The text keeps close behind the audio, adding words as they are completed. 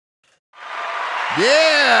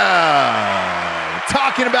Yeah!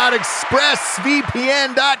 Talking about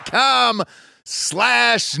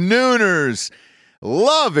expressvpn.com/nooners.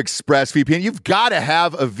 Love ExpressVPN. You've got to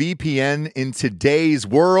have a VPN in today's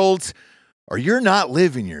world, or you're not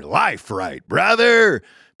living your life right, brother.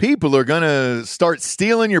 People are going to start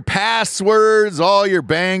stealing your passwords, all your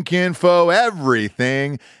bank info,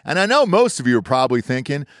 everything. And I know most of you are probably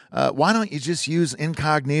thinking, why don't you just use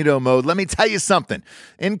incognito mode? Let me tell you something.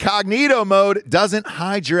 Incognito mode doesn't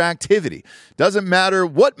hide your activity. Doesn't matter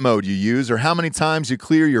what mode you use or how many times you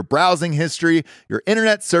clear your browsing history, your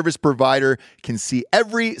internet service provider can see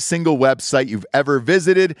every single website you've ever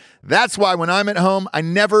visited. That's why when I'm at home, I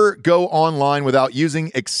never go online without using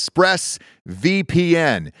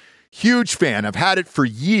ExpressVPN. Huge fan. I've had it for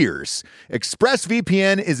years.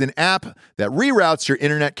 ExpressVPN is an app that reroutes your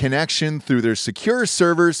internet connection through their secure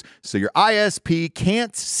servers so your ISP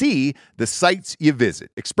can't see the sites you visit.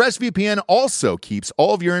 ExpressVPN also keeps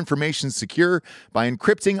all of your information secure by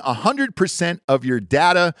encrypting 100% of your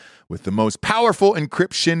data with the most powerful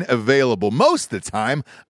encryption available. Most of the time,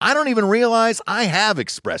 I don't even realize I have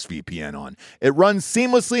ExpressVPN on. It runs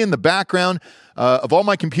seamlessly in the background of all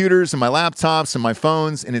my computers and my laptops and my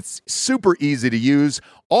phones, and it's super easy to use.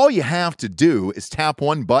 All you have to do is tap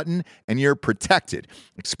one button and you're protected.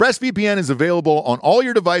 ExpressVPN is available on all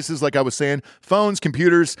your devices, like I was saying, phones,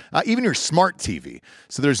 computers, even your smart TV.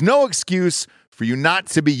 So there's no excuse for you not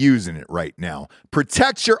to be using it right now.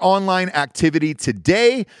 Protect your online activity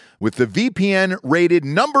today with the VPN rated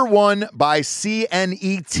 #1 by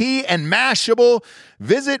CNET and Mashable.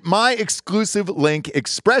 Visit my exclusive link,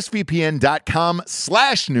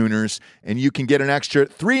 expressvpn.com/nooners, and you can get an extra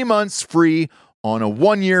 3 months free on a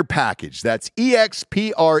 1-year package. That's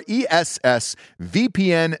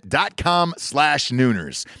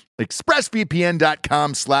expressvpn.com/nooners.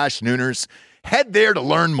 expressvpn.com/nooners. Head there to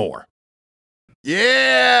learn more.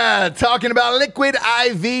 Yeah, talking about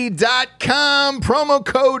liquidiv.com, promo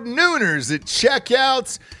code Nooners at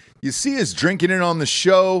checkout. You see us drinking it on the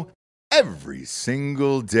show every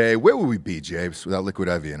single day. Where would we be, Jabes, without Liquid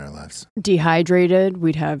IV in our lives? Dehydrated.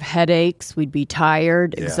 We'd have headaches. We'd be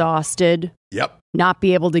tired, exhausted. Yep. Not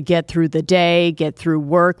be able to get through the day, get through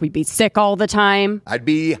work. We'd be sick all the time. I'd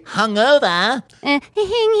be hungover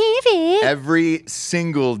every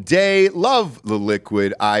single day. Love the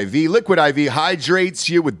Liquid IV. Liquid IV hydrates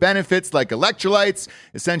you with benefits like electrolytes,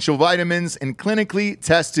 essential vitamins, and clinically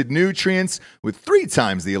tested nutrients with 3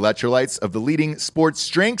 times the electrolytes of the leading sports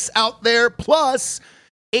drinks out there, plus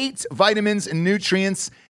 8 vitamins and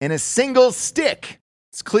nutrients in a single stick.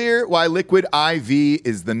 It's clear why Liquid IV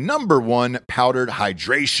is the #1 powdered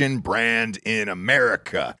hydration brand in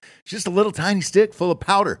America. Just a little tiny stick full of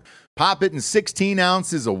powder. Pop it in 16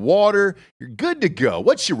 ounces of water. You're good to go.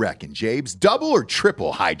 What you reckon, Jabes? Double or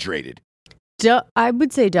triple hydrated? I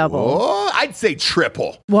would say double. Oh, I'd say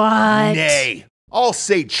triple. What? Nay, I'll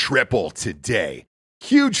say triple today.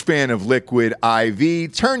 Huge fan of Liquid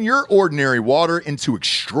IV. Turn your ordinary water into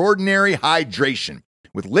extraordinary hydration.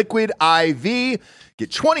 With Liquid IV,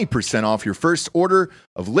 get 20% off your first order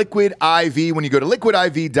of Liquid IV when you go to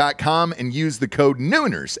liquidiv.com and use the code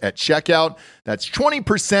Nooners at checkout. That's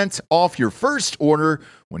 20% off your first order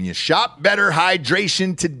when you shop Better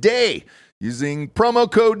Hydration today using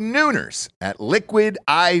promo code Nooners at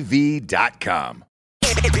liquidiv.com.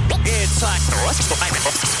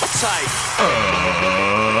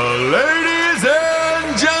 Ladies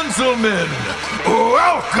and gentlemen,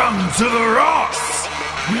 welcome to the Ross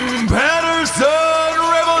Patterson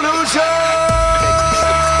Revolution!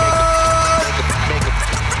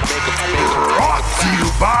 Brought to you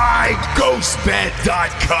by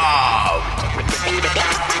GhostBed.com.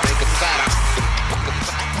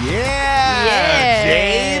 Yeah!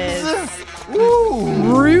 James!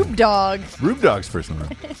 Ooh. Rube Dog. Rube Dog's first one.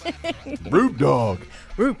 Rube Dog.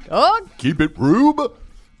 Rube Dog. Keep it Rube.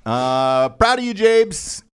 Proud of you,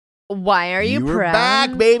 Jabes. Why are you were proud?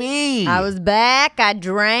 back, baby. I was back. I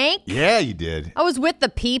drank. Yeah, you did. I was with the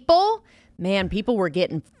people. Man, people were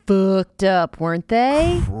getting fucked up, weren't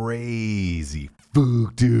they? Crazy.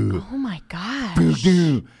 Fucked up. Oh, my gosh. Fucked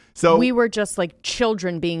up. So we were just like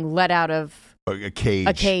children being let out of a cage.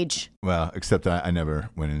 A cage. Well, except I never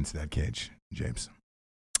went into that cage, James.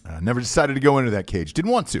 Never decided to go into that cage.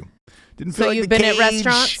 Didn't want to. Didn't feel like you've the been cage at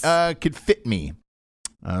restaurants? Could fit me.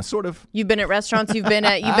 Sort of. You've been at restaurants. You've been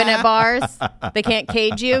at bars. They can't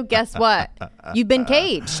cage you. Guess what? You've been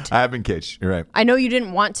caged. I have been caged. You're right. I know you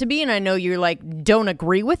didn't want to be, and I know you're like don't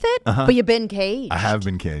agree with it, but you've been caged. I have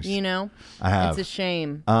been caged. You know, I have. It's a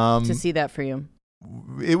shame to see that for you.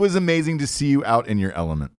 It was amazing to see you out in your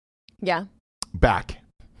element. Yeah. Back.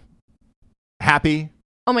 Happy.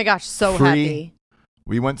 Oh my gosh, so free, happy.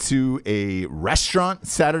 We went to a restaurant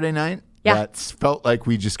Saturday night that felt like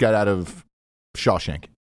we just got out of Shawshank.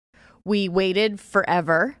 We waited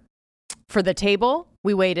forever for the table.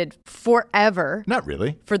 We waited forever. Not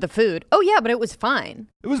really. For the food. Oh, yeah, but it was fine.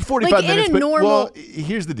 It was 45 minutes. Well,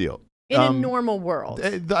 here's the deal. In a normal world.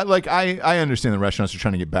 Like, I understand the restaurants are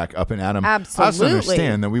trying to get back up and at them. Absolutely. I also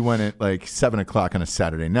understand that we went at like 7 o'clock on a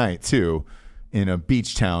Saturday night, too, in a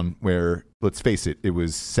beach town where, let's face it, it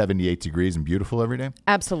was 78 degrees and beautiful every day.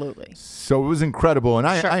 Absolutely. So it was incredible, and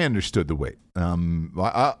I understood the wait.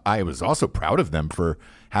 I was also proud of them for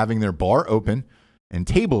having their bar open and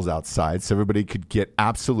tables outside so everybody could get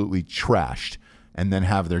absolutely trashed and then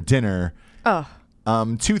have their dinner. Oh.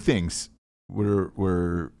 Two things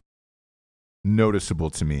were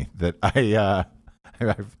noticeable to me that I'd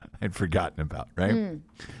forgotten about, right?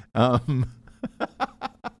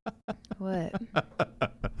 What?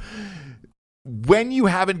 When you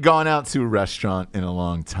haven't gone out to a restaurant in a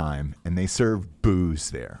long time and they serve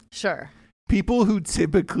booze there. Sure. People who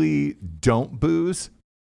typically don't booze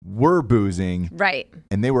were boozing. Right.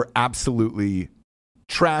 And they were absolutely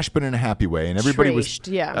trash, but in a happy way. And everybody was,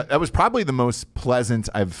 that was probably the most pleasant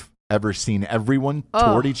I've ever seen everyone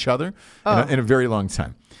toward each other in a very long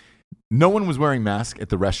time. No one was wearing masks at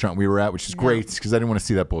the restaurant we were at, which is great because I didn't want to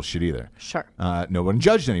see that bullshit either. Sure. No one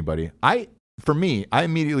judged anybody. For me, I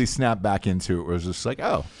immediately snapped back into it where it was just like,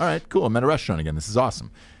 oh, all right, cool. I'm at a restaurant again. This is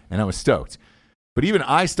awesome. And I was stoked. But even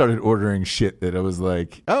I started ordering shit that I was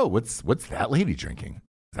like, oh, what's that lady drinking?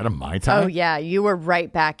 Is that a Mai Tai? Oh, yeah. You were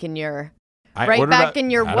right back in your...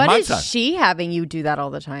 what is she having? You do that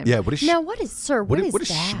all the time. Yeah, what is she? Now, what is that? What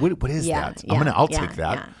is that? I'll take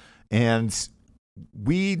that. Yeah. And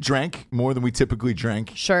we drank more than we typically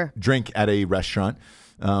drink at a restaurant.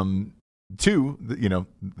 Two,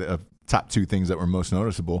 the top two things that were most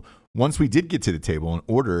noticeable. Once we did get to the table and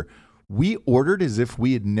order, we ordered as if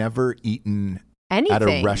we had never eaten anything at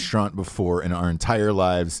a restaurant before in our entire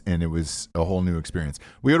lives, and it was a whole new experience.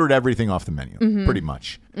 We ordered everything off the menu, pretty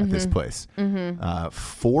much, at this place. 4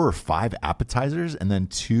 or 5 appetizers, and then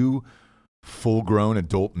 2 full-grown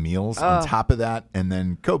adult meals on top of that, and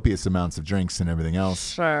then copious amounts of drinks and everything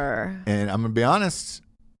else. Sure. And I'm going to be honest,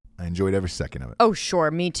 I enjoyed every second of it. Oh,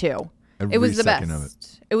 sure. Me too. It was the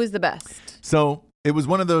best. It was the best. So it was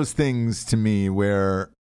one of those things to me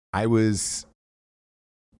where I was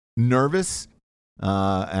nervous, and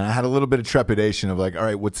I had a little bit of trepidation of like, all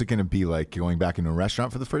right, what's it going to be like going back into a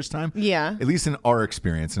restaurant for the first time? Yeah. At least in our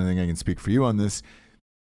experience, and I think I can speak for you on this,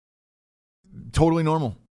 totally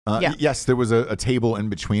normal. Yes, there was a table in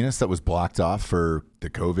between us that was blocked off for the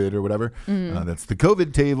COVID or whatever. That's the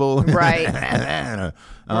COVID table. Right.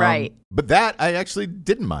 Right. But that I actually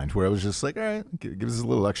didn't mind, where I was just like, all right, give us a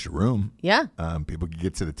little extra room. Yeah. People could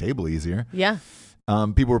get to the table easier. Yeah.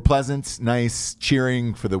 People were pleasant, nice,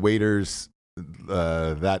 cheering for the waiters,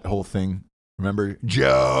 that whole thing. Remember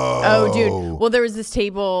Joe? Oh, dude. Well, there was this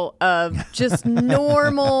table of just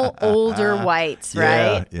normal older whites,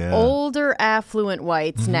 right? Yeah. Older affluent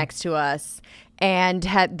whites next to us, and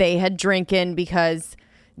they had drinking because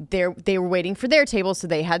they were waiting for their table, so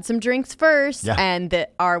they had some drinks first. Yeah. And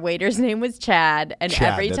our waiter's name was Chad, and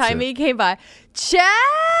every time he came by, Chad,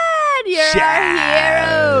 you're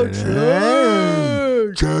our hero.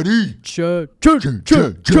 Chatty. Chad.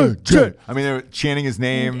 I mean, they were chanting his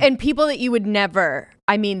name. And people that you would never,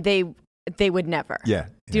 they would never. Yeah.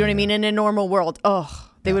 Do you know what I mean? In a normal world,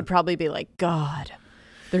 they would probably be like, God,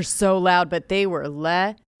 they're so loud, but they were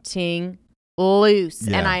letting loose.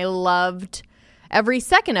 Yeah. And I loved every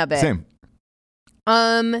second of it. Same.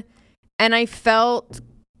 And I felt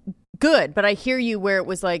good, but I hear you where it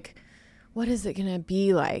was like, what is it going to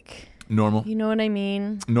be like? Normal. You know what I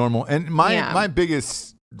mean? Normal. And my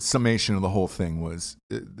biggest summation of the whole thing was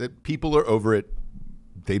that people are over it.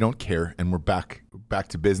 They don't care. And we're back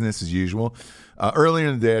to business as usual. Earlier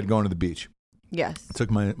in the day, I'd gone to the beach. Yes. I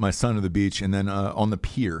took my son to the beach. And then on the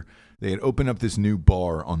pier, they had opened up this new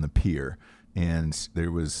bar on the pier. And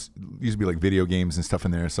there used to be like video games and stuff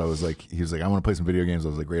in there. So he was like, I want to play some video games. I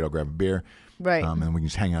was like, great, I'll grab a beer. Right. And we can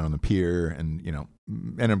just hang out on the pier and,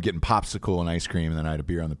 end up getting popsicle and ice cream. And then I had a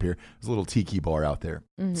beer on the pier. There's a little tiki bar out there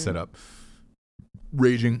set up.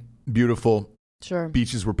 Raging, beautiful. Sure.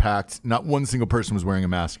 Beaches were packed. Not one single person was wearing a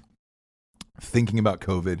mask. Thinking about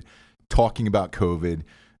COVID, talking about COVID.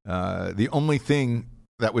 The only thing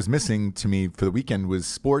that was missing to me for the weekend was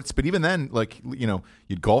sports. But even then,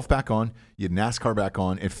 you'd golf back on, you'd NASCAR back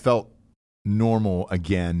on. It felt normal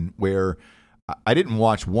again, where I didn't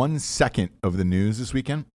watch 1 second of the news this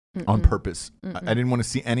weekend on purpose. I didn't want to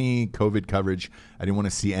see any COVID coverage. I didn't want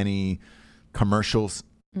to see any commercials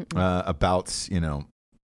about,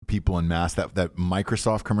 people in masks. That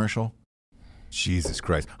Microsoft commercial. Jesus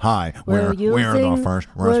Christ! Hi, we're the first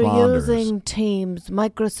responders. We're using Teams,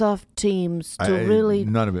 Microsoft Teams, to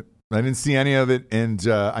none of it. I didn't see any of it, and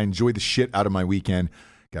I enjoyed the shit out of my weekend.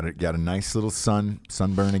 Got a nice little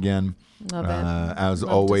sunburn again, Love it. as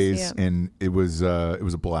Love always, and it was a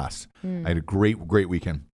blast. I had a great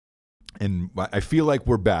weekend, and I feel like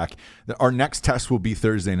we're back. Our next test will be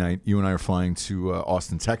Thursday night. You and I are flying to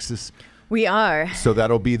Austin, Texas. We are. So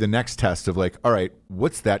that'll be the next test of like, all right,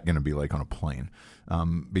 what's that going to be like on a plane?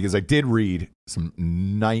 Because I did read some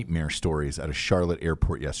nightmare stories at a Charlotte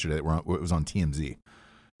airport yesterday it was on TMZ.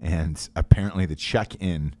 And apparently the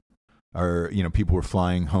check-in people were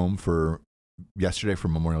flying home yesterday for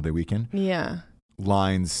Memorial Day weekend. Yeah.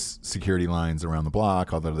 Security lines around the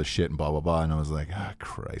block, all that other shit and blah, blah, blah. And I was like,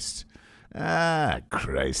 Christ.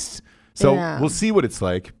 So we'll see what it's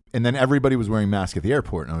like. And then everybody was wearing masks at the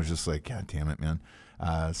airport. And I was just like, God damn it, man.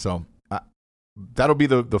 So that'll be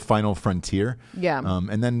the final frontier. Yeah.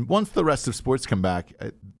 And then once the rest of sports come back,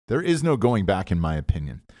 there is no going back, in my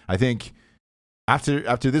opinion. I think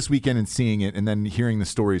after this weekend and seeing it and then hearing the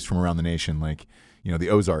stories from around the nation, like, the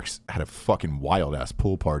Ozarks had a fucking wild-ass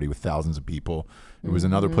pool party with thousands of people. There was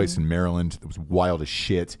another place in Maryland that was wild as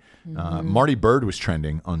shit. Marty Bird was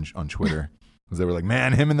trending on Twitter. Because they were like,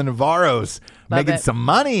 man, him and the Navarros making some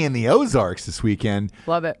money in the Ozarks this weekend.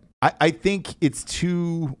 Love it. I think it's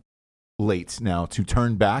too late now to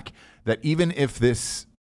turn back. That even if this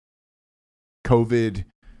COVID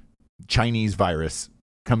Chinese virus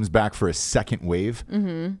comes back for a second wave,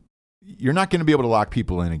 you're not going to be able to lock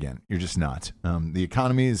people in again. You're just not. The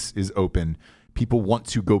economy is open. People want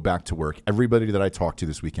to go back to work. Everybody that I talked to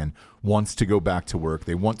this weekend wants to go back to work.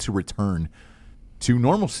 They want to return to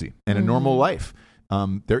normalcy and a normal life.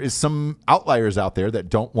 There is some outliers out there that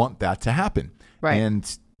don't want that to happen. Right.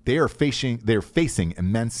 And they're facing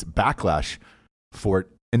immense backlash for it,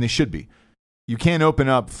 and they should be. You can't open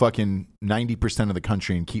up fucking 90% of the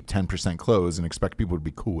country and keep 10% closed and expect people to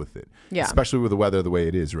be cool with it. Yeah. Especially with the weather the way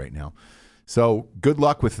it is right now. So good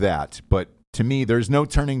luck with that. But to me, there's no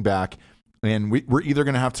turning back. And we're either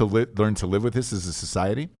going to have to learn to live with this as a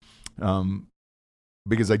society,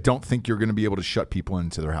 because I don't think you're going to be able to shut people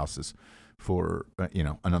into their houses for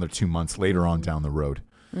another 2 months later on down the road.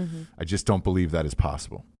 I just don't believe that is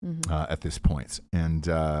possible at this point. And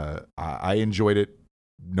I enjoyed it.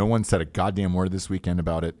 No one said a goddamn word this weekend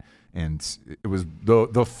about it. And it was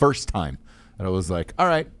the first time that I was like, all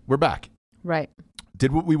right, we're back. Right.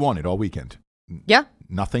 Did what we wanted all weekend. Yeah.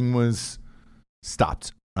 Nothing was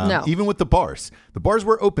stopped. No. Even with the bars. The bars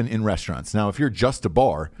were open in restaurants. Now, if you're just a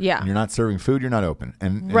bar and you're not serving food, you're not open.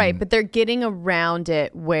 And right, but they're getting around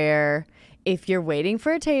it where if you're waiting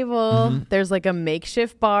for a table, there's like a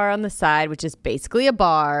makeshift bar on the side, which is basically a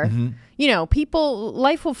bar.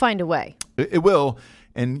 Life will find a way. It will.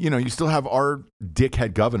 And, you still have our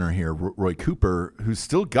dickhead governor here, Roy Cooper, who's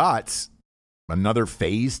still got another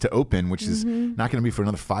phase to open, which is not going to be for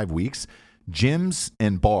another 5 weeks. Gyms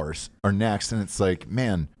and bars are next, and it's like,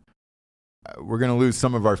 man, we're going to lose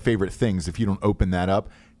some of our favorite things if you don't open that up.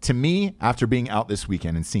 To me, after being out this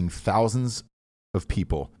weekend and seeing thousands of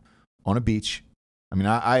people on a beach, I mean,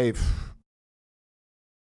 my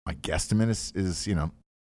guesstimate is 4,000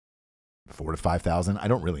 to 5,000. I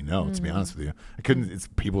don't really know, to be honest with you. It's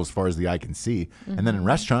people as far as the eye can see. And then in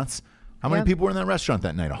restaurants, how many people were in that restaurant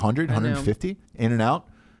that night? 100, 150 in and out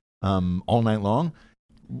all night long.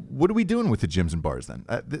 What are we doing with the gyms and bars then?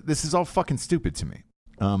 This is all fucking stupid to me.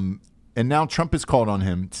 And now Trump has called on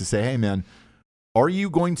him to say, hey, man, are you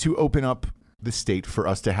going to open up the state for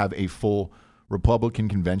us to have a full Republican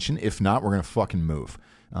convention? If not, we're going to fucking move.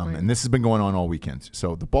 Right. And this has been going on all weekend.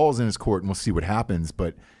 So the ball's in his court, and we'll see what happens.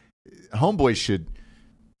 But homeboy should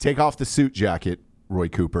take off the suit jacket, Roy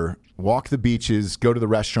Cooper, walk the beaches, go to the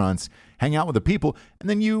restaurants, hang out with the people, and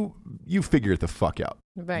then you figure it the fuck out.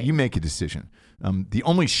 Right. You make a decision. The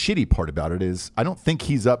only shitty part about it is I don't think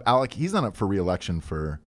he's up. Alec, he's not up for re-election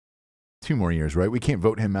for 2 more years, right? We can't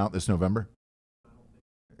vote him out this November.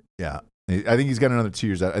 Yeah. I think he's got another 2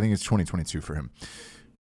 years. I think it's 2022 for him.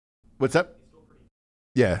 What's up?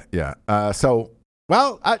 Yeah.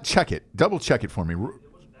 Check it. Double check it for me.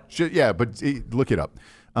 Yeah, but look it up.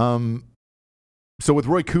 So with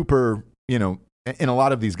Roy Cooper, and a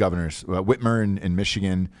lot of these governors, Whitmer in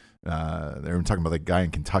Michigan, they're talking about the guy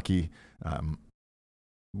in Kentucky.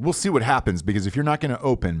 We'll see what happens, because if you're not going to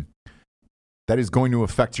open, that is going to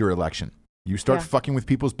affect your election. You start fucking with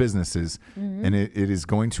people's businesses, and it is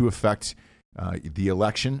going to affect the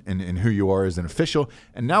election and who you are as an official.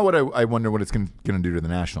 And now I wonder what it's going to do to the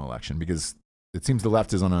national election, because it seems the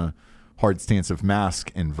left is on a hard stance of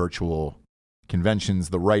mask and virtual conventions.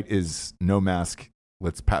 The right is no mask.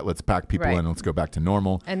 Let's pack people in. And let's go back to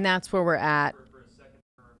normal. And that's where we're at.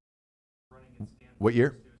 What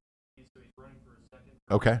year?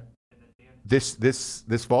 Okay.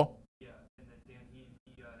 This fall? Yeah. And then Dan, he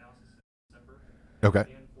announces in December. Okay.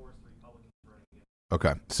 Dan Forrest, the Republicans running again.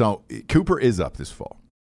 Okay. So Cooper is up this fall.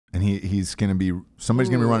 And he's going to be, somebody's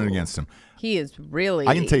going to be running against him. He is really.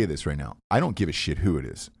 I can tell you this right now. I don't give a shit who it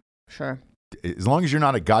is. Sure. As long as you're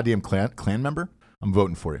not a goddamn Klan member, I'm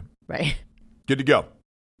voting for you. Right. Good to go.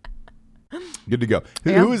 Good to go.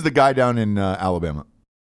 Who is the guy down in Alabama?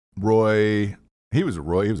 Roy. He was a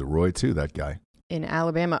Roy too, that guy. In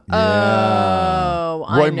Alabama. Yeah. Oh,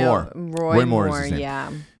 Roy I know. Moore. Roy Moore is his name.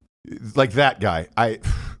 Yeah. Like that guy. I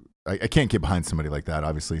can't get behind somebody like that,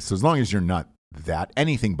 obviously. So as long as you're not that,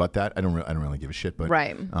 anything but that, I don't really give a shit. But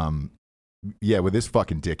right. Yeah, with this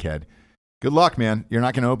fucking dickhead. Good luck, man. You're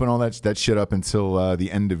not going to open all that shit up until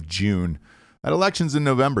the end of June. That election's in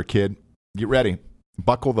November, kid. Get ready.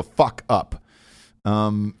 Buckle the fuck up.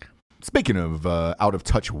 Speaking of out of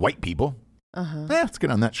touch white people, let's get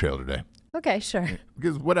on that trail today. Okay, sure.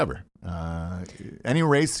 Because whatever. Any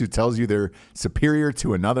race who tells you they're superior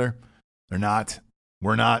to another, they're not.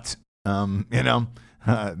 We're not.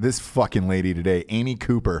 This fucking lady today, Amy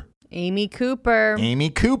Cooper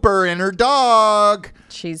and her dog.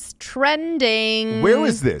 She's trending. Where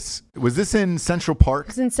was this? Was this in Central Park?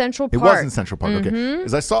 It was in Central Park. It was in Central Park. Okay.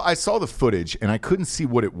 Because I saw the footage and I couldn't see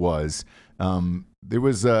what it was. There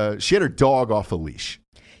was she had her dog off a leash.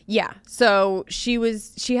 Yeah. So she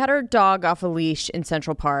had her dog off a leash in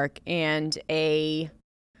Central Park, and a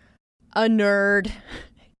nerd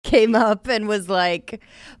came up and was like,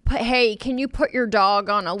 "Hey, can you put your dog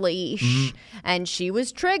on a leash?" And she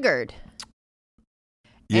was triggered.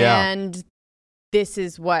 Yeah. And this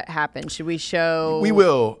is what happened. Should we show? We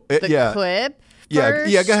will. The clip.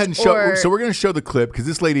 Yeah. Go ahead and show. So we're going to show the clip because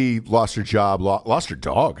this lady lost her job, lost her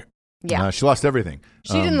dog. Yeah. She lost everything.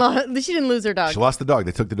 She didn't lose her dog. She lost the dog.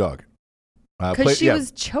 They took the dog. Because she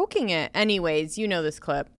was choking it. Anyways, you know this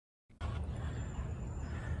clip.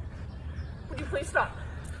 Would you please stop?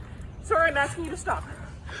 Sir, I'm asking you to stop.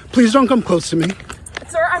 Please don't come close to me.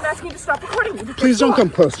 Sir, I'm asking you to stop recording me. Please don't come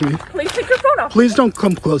close to me. Please take your phone off. Please don't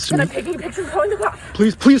come close to me. I'm taking a picture and calling the cops.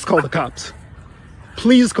 Please call the cops.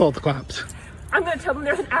 Please call the cops. I'm going to tell them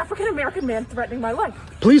there's an African-American man threatening my life.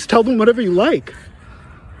 Please tell them whatever you like.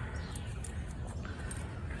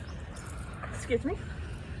 Excuse me?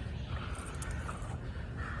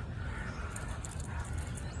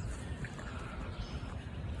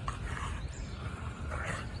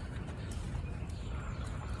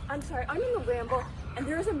 I'm sorry, I'm in the Ramble, and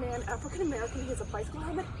there is a man, African American, he has a bicycle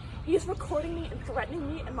helmet. He is recording me and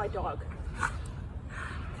threatening me and my dog.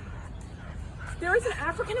 There is an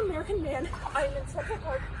African American man, I am in Central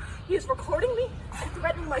Park. He is recording me and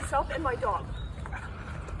threatening myself and my dog.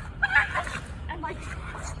 And my...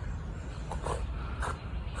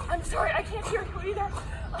 I'm sorry, I can't hear you either.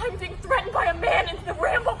 I'm being threatened by a man in the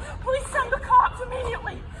Ramble. Please send the cops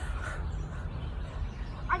immediately.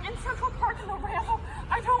 I'm in Central Park in the Ramble.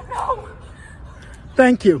 I don't know.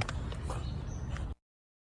 Thank you.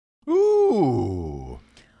 Ooh.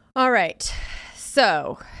 All right.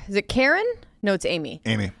 So, is it Karen? No, it's Amy.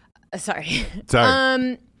 Amy. Sorry. So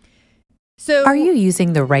are you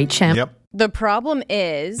using the right shampoo? Yep. The problem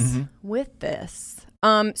is with this.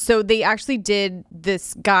 So they actually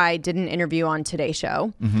this guy did an interview on Today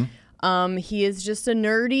Show. He is just a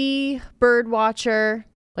nerdy bird watcher.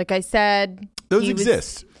 Like I said. Those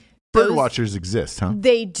exist. Bird watchers exist, huh?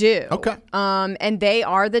 They do. Okay. And they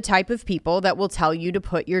are the type of people that will tell you to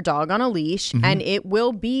put your dog on a leash and it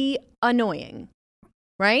will be annoying.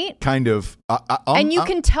 Right? Kind of. And you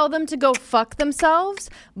can tell them to go fuck themselves,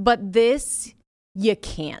 but this you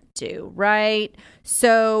can't do, right?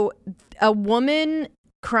 So a woman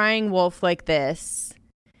crying wolf like this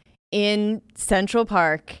in Central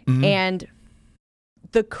Park, and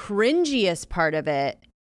the cringiest part of it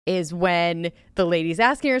is when the lady's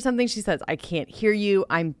asking her something, she says, "I can't hear you.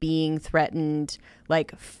 I'm being threatened,"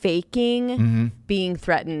 like faking being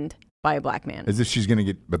threatened by a black man. As if she's going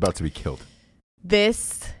to about to be killed.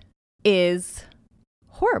 This is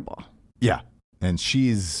horrible. Yeah. And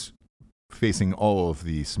she's facing all of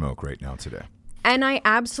the smoke right now today. And I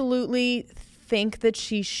absolutely think that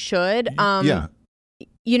she should. Yeah.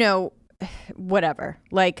 You know, whatever.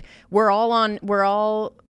 Like we're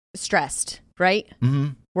all stressed, right?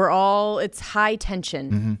 It's high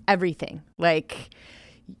tension, everything. Like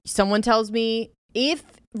someone tells me, if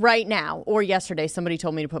right now or yesterday somebody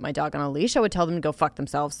told me to put my dog on a leash, I would tell them to go fuck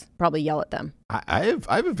themselves, probably yell at them. I have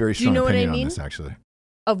a very strong opinion on this, actually.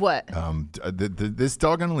 Of what? This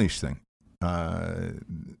dog on a leash thing.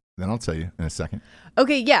 then I'll tell you in a second.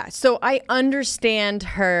 Okay, yeah. So I understand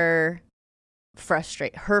her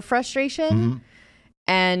frustration,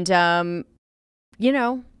 and you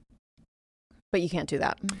know, but you can't do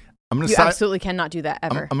that. You absolutely cannot do that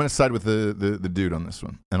ever. I'm going to side with the dude on this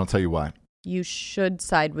one, and I'll tell you why. You should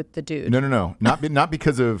side with the dude. No. Not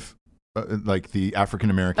because of like the African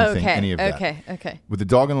American thing, any of that. Okay. With the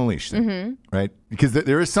dog on the leash thing, right? Because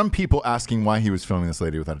there is some people asking why he was filming this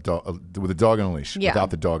lady without a dog, with a dog on a leash, without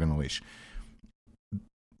the dog on the leash.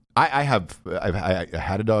 I had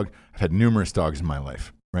a dog. I've had numerous dogs in my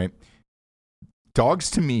life, right? Dogs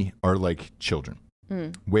to me are like children,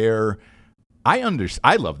 where I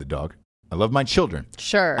love the dog. I love my children.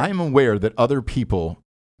 Sure. I am aware that other people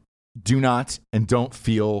do not and don't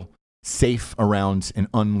feel safe around an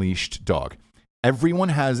unleashed dog. Everyone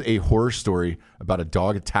has a horror story about a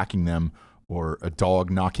dog attacking them or a dog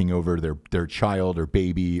knocking over their child or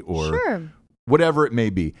baby or whatever it may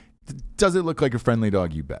be. Does it look like a friendly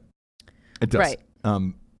dog? You bet. It does. Right.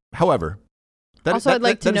 However, I'd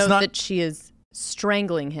like to note that she is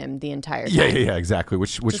strangling him the entire time. Yeah, exactly.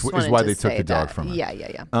 Which is why they took the dog from her.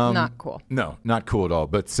 Yeah. Not cool. No, not cool at all.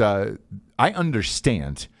 But I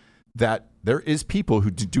understand that there is people who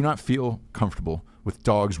do not feel comfortable with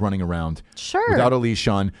dogs running around without a leash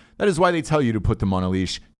on. That is why they tell you to put them on a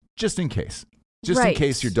leash, just in case. In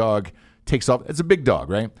case your dog takes off. It's a big dog,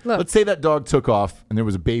 right? Look. Let's say that dog took off and there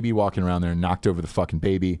was a baby walking around there and knocked over the fucking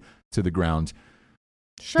baby to the ground.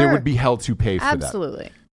 There would be hell to pay for that. Absolutely.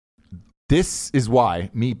 This is why,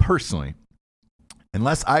 me personally,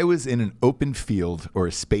 unless I was in an open field or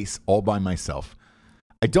a space all by myself,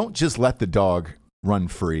 I don't just let the dog run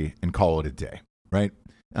free and call it a day, right?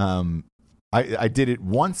 I did it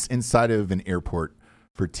once inside of an airport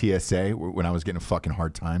for TSA when I was getting a fucking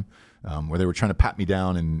hard time, where they were trying to pat me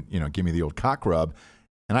down and, give me the old cock rub.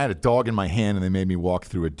 And I had a dog in my hand and they made me walk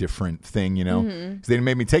through a different thing, because they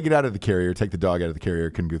made me take it out of the carrier, take the dog out of the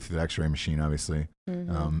carrier. Couldn't go through the x-ray machine, obviously.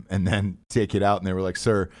 And then take it out. And they were like,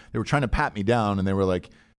 sir, they were trying to pat me down and they were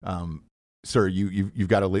like, sir, you've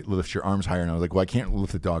got to lift your arms higher. And I was like, well, I can't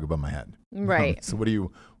lift the dog above my head. Right. So what do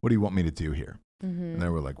you want me to do here? And they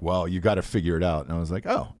were like, well, you got to figure it out. And I was like,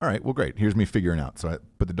 oh, all right, well, great. Here's me figuring out. So I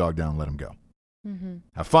put the dog down and let him go.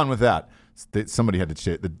 Have fun with that. Somebody had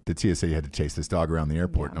to the TSA had to chase this dog around the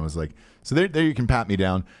airport. And I was like, so there you can pat me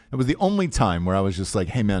down. It was the only time where I was just like,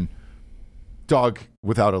 hey, man, dog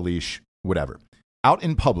without a leash, whatever. Out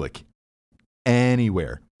in public,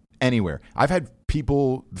 anywhere. I've had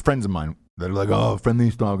people, friends of mine, that are like, oh,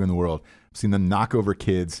 friendliest dog in the world. I've seen them knock over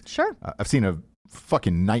kids. Sure. I've seen a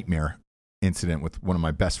fucking nightmare incident with one of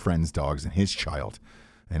my best friend's dogs and his child.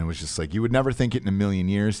 And it was just like, you would never think it in a million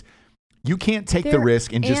years. You can't take the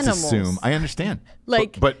risk and just assume. I understand.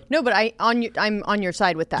 But I'm on your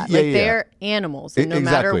side with that. Yeah, they're animals, and no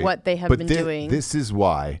matter what they have been doing. This is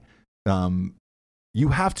why you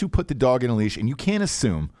have to put the dog in a leash, and you can't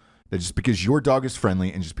assume that just because your dog is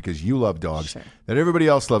friendly and just because you love dogs, that everybody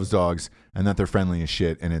else loves dogs and that they're friendly as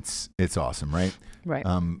shit and it's awesome, right? Right.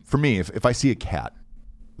 For me, if I see a cat,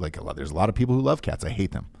 there's a lot of people who love cats. I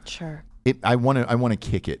hate them. Sure. I want to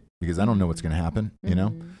kick it because I don't know what's going to happen,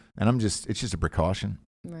 and it's just a precaution.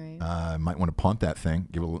 Right. I might want to punt that thing,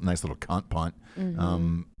 give it a nice little cunt punt.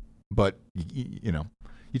 But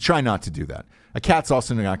you try not to do that. A cat's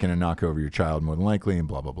also not going to knock over your child more than likely, and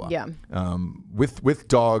blah blah blah. Yeah. With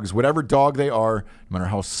dogs, whatever dog they are, no matter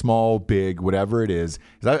how small, big, whatever it is.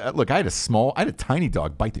 I had a tiny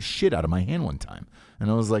dog bite the shit out of my hand one time,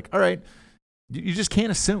 and I was like, all right, you just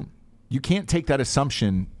can't assume. You can't take that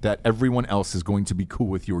assumption that everyone else is going to be cool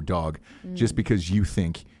with your dog just because you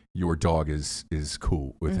think your dog is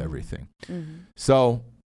cool with everything. So,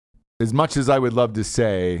 as much as I would love to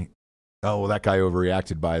say, oh, well, that guy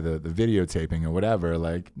overreacted by the videotaping or whatever,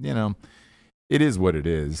 it is what it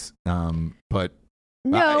is. But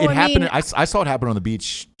it happened. I saw it happen on the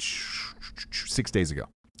beach 6 days ago.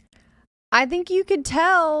 I think you could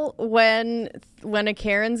tell when a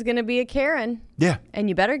Karen's going to be a Karen. Yeah. And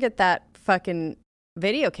you better get that fucking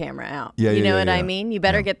video camera out. Yeah, you know what I mean? You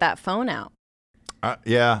better get that phone out.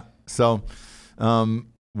 Yeah. So,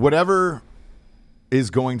 whatever is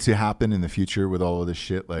going to happen in the future with all of this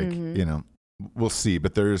shit, we'll see.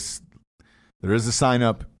 But there is a sign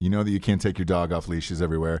up. You know that you can't take your dog off leashes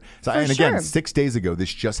everywhere. So, again, 6 days ago,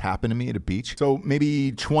 this just happened to me at a beach. So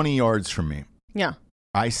maybe 20 yards from me. Yeah.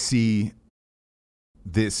 I see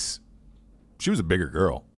this. She was a bigger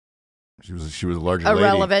girl. She was a larger lady.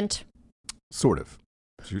 Irrelevant. Sort of.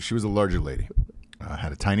 She was a larger lady.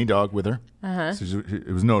 Had a tiny dog with her. So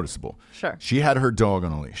it was noticeable. Sure. She had her dog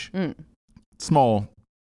on a leash. Small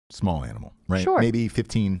animal, right? Sure. Maybe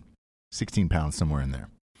 15, 16 pounds, somewhere in there.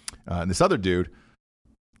 And this other dude,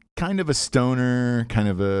 kind of a stoner, kind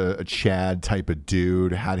of a Chad type of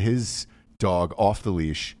dude, had his dog off the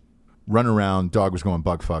leash, run around. Dog was going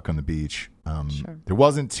bug fuck on the beach. Sure. There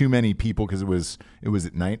wasn't too many people because it was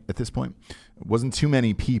at night at this point. It wasn't too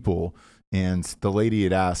many people, and the lady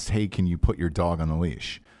had asked, "Hey, can you put your dog on the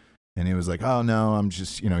leash?" And he was like, "Oh no, I'm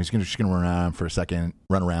just he's just gonna run around for a second,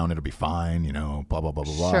 run around, it'll be fine, blah blah blah blah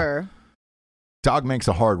blah." Sure. Dog makes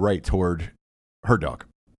a hard right toward her dog.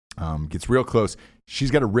 Gets real close.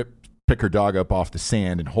 She's got to pick her dog up off the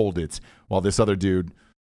sand and hold it while this other dude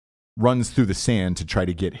runs through the sand to try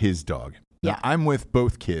to get his dog. Yeah. Now, I'm with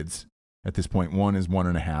both kids at this point. One is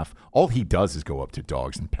 1.5. All he does is go up to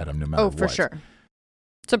dogs and pet them no matter what. Oh, for sure.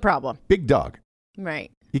 It's a problem. Big dog.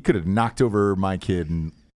 Right. He could have knocked over my kid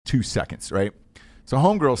in 2 seconds, right? So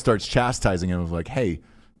homegirl starts chastising him of like, hey,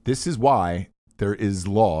 this is why there is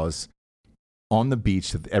laws on the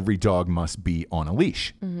beach that every dog must be on a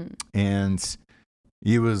leash. Mm-hmm. And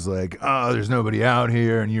he was like, oh, there's nobody out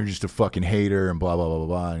here and you're just a fucking hater and blah, blah, blah, blah,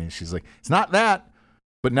 blah. And she's like, it's not that,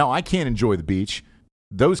 but now I can't enjoy the beach.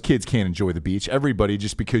 Those kids can't enjoy the beach. Everybody,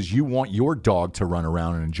 just because you want your dog to run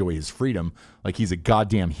around and enjoy his freedom like he's a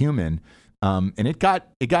goddamn human. And it got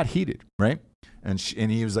heated, right? And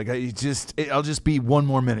he was like, I'll just be 1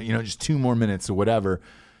 more minute, just 2 more minutes or whatever.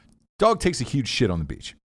 Dog takes a huge shit on the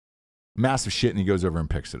beach. Massive shit, and he goes over and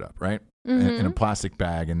picks it up, right? Mm-hmm. In a plastic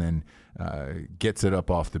bag, and then gets it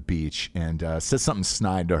up off the beach and says something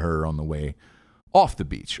snide to her on the way off the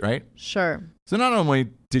beach, right? Sure. So not only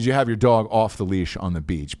did you have your dog off the leash on the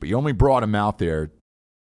beach, but you only brought him out there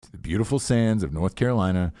to the beautiful sands of North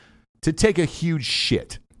Carolina to take a huge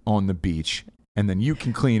shit on the beach, and then you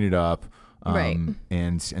can clean it up. Right.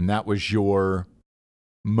 And that was your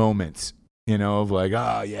moment, of like,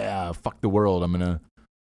 oh yeah, fuck the world. I'm going to,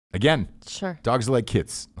 again, Sure. dogs are like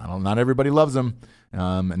kids. Not everybody loves them,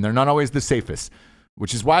 and they're not always the safest,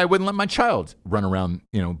 which is why I wouldn't let my child run around,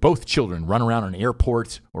 both children run around an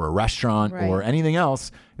airport or a restaurant Right. or anything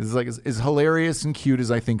else. It's like as hilarious and cute as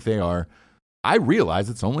I think they are. I realize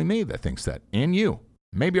it's only me that thinks that, and you,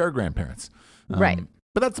 maybe our grandparents. Right.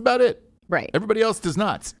 But that's about it. Right. Everybody else does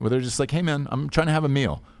not. Where they're just like, hey, man, I'm trying to have a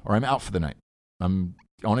meal, or I'm out for the night. I'm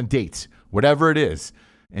on a date, whatever it is.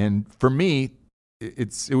 And for me,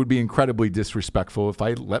 it would be incredibly disrespectful if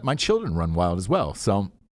I let my children run wild as well.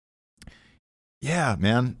 So, yeah,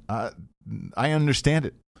 man, I understand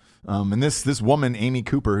it. And this woman, Amy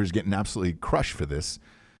Cooper, who's getting absolutely crushed for this,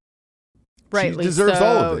 Rightly she deserves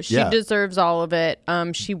all of it. She deserves all of it.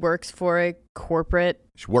 She works for a corporate.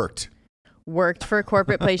 She worked for a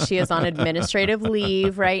corporate place. She is on administrative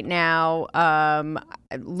leave right now.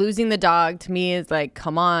 Losing the dog to me is like,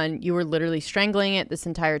 come on, you were literally strangling it this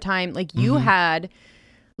entire time. Like you had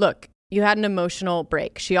an emotional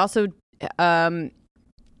break. She also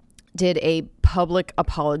did a public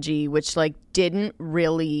apology, which like didn't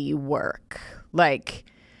really work. Like,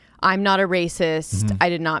 I'm not a racist. Mm-hmm. I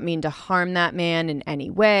did not mean to harm that man in any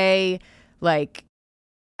way. Like,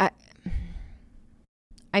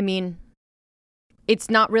 I mean, it's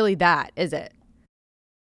not really that, is it?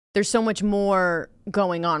 There's so much more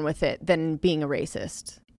going on with it than being a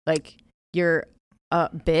racist. Like, you're a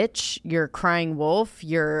bitch, you're crying wolf,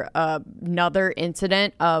 you're another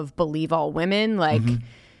incident of believe all women. Like,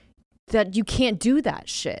 that you can't do that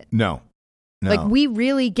shit. No. Like, we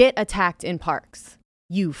really get attacked in parks.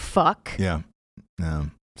 You fuck. Yeah.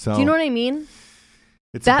 No. So do you know what I mean?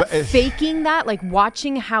 It's Faking that, like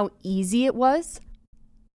watching how easy it was,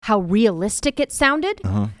 how realistic it sounded,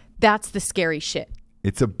 that's the scary shit.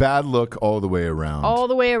 It's a bad look all the way around. All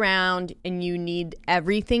the way around, and you need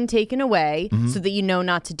everything taken away so that you know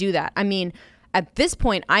not to do that. I mean, at this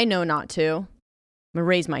point, I know not to. I'm going to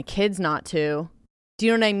raise my kids not to. Do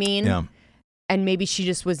you know what I mean? Yeah. And maybe she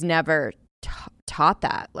just was never taught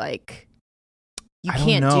that. Like, you I don't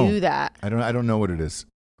can't know. do that. I don't know what it is.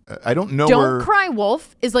 I don't know. Don't cry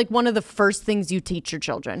wolf is like one of the first things you teach your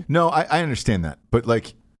children. No, I understand that. But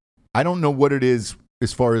like, I don't know what it is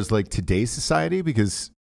as far as like today's society,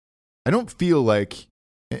 because I don't feel like,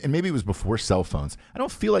 and maybe it was before cell phones, I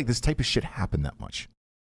don't feel like this type of shit happened that much.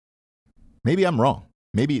 Maybe I'm wrong.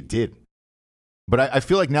 Maybe it did. But I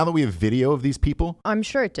feel like now that we have video of these people, I'm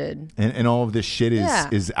sure it did, and all of this shit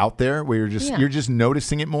is out there, where you're just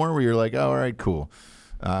noticing it more, where you're like, oh, all right, cool.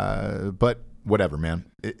 But whatever, man.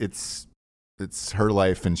 It's her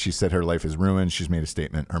life, and she said her life is ruined. She's made a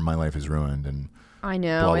statement. My life is ruined, and I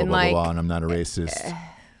know, blah, blah, and blah, like, blah, and I'm not a racist.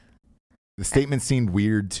 The statement seemed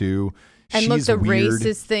weird too. And look, the weird.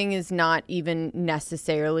 racist thing is not even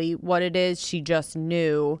necessarily what it is. She just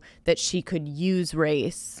knew that she could use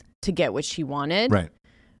race to get what she wanted. Right.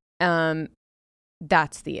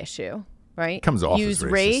 That's the issue, right? Comes off use as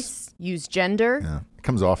racist. race, use gender. Yeah, it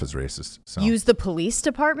comes off as racist. So. Use the police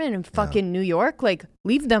department in fucking New York. Like,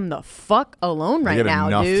 leave them the fuck alone right now,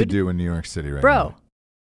 enough dude. to do in New York City right Bro,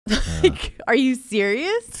 now. like, are you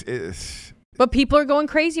serious? But people are going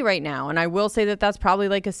crazy right now. And I will say that that's probably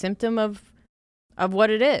like a symptom of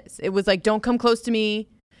what it is. It was like, don't come close to me.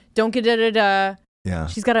 Don't get da-da-da. Yeah.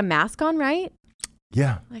 She's got a mask on, right?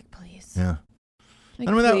 Yeah. Like, please. Yeah. Like,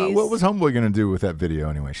 I mean, please. what was Homeboy going to do with that video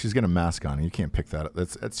anyway? She's got a mask on. You can't pick that up.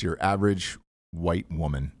 That's your average white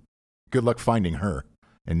woman. Good luck finding her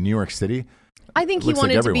in New York City. I think he Looks like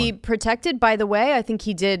wanted to be everyone. protected. By the way, I think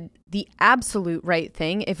he did the absolute right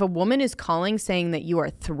thing. If a woman is calling saying that you are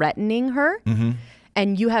threatening her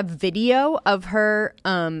and you have video of her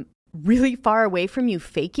really far away from you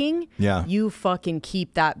faking, you fucking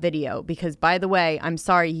keep that video. Because, by the way, I'm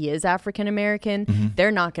sorry, he is African American. They're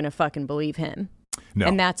not going to fucking believe him. No.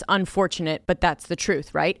 And that's unfortunate, but that's the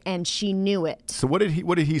truth, right? And she knew it. So what did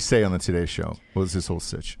he say on the Today Show? What was this whole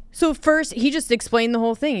sitch? So first, he just explained the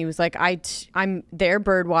whole thing. He was like, I'm there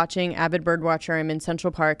bird watching, avid bird watcher. I'm in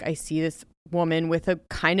Central Park. I see this woman with a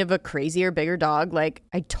kind of a crazier, bigger dog. Like,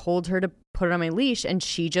 I told her to put it on my leash, and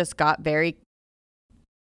she just got very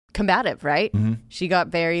combative, right? She got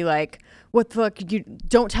very like, what the fuck? You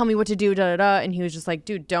don't tell me what to do, da da da. And he was just like,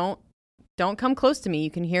 dude, don't come close to me. You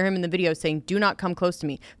can hear him in the video saying, do not come close to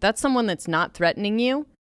me. That's someone that's not threatening you.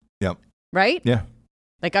 Yep. Right? Yeah.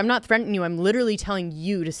 Like, I'm not threatening you. I'm literally telling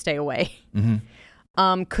you to stay away.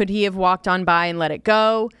 Could he have walked on by and let it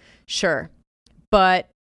go? Sure. But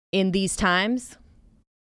in these times,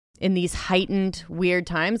 in these heightened, weird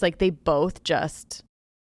times, like, they both just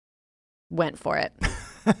went for it.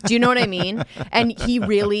 Do you know what I mean? And he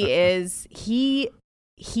really is,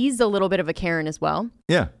 he's a little bit of a Karen as well.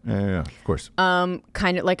 Yeah, of course.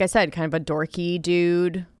 Kind of, like I said, kind of a dorky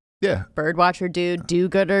dude. Yeah. Birdwatcher dude,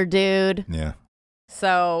 do-gooder dude. Yeah.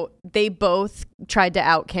 So they both tried to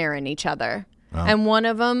out Karen each other. Wow. And one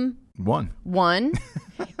of them won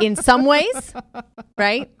in some ways,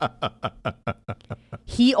 right?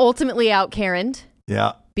 He ultimately out Karen'd.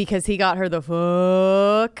 Yeah. Because he got her the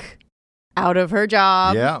fuck out of her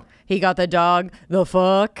job. Yeah. He got the dog the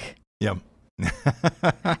fuck Yep.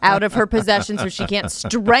 out of her possession so she can't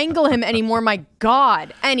strangle him anymore. My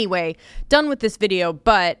God. Anyway, done with this video,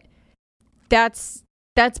 but that's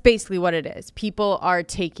basically what it is. People are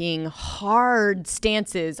taking hard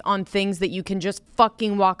stances on things that you can just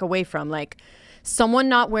fucking walk away from. Like, someone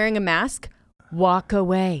not wearing a mask, walk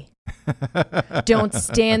away. Don't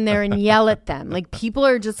stand there and yell at them. Like, people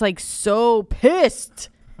are just like so pissed.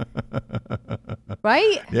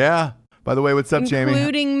 Right? Yeah. By the way, what's up, Jamie?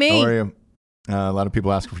 Including me. How are you? A lot of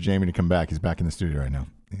people asking for Jamie to come back. He's back in the studio right now.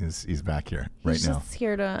 He's back here right now. He's just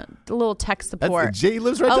here to a little tech support. Jay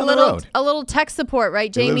lives right down the road. A little tech support,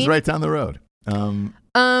 right, Jamie? He lives right down the road.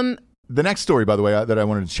 The next story, by the way, that I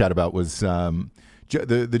wanted to chat about was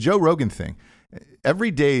the Joe Rogan thing.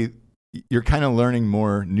 Every day, you're kind of learning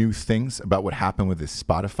more new things about what happened with this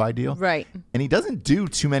Spotify deal. Right. And he doesn't do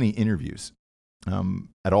too many interviews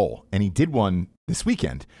at all. And he did one this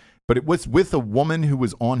weekend, but it was with a woman who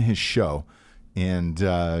was on his show. And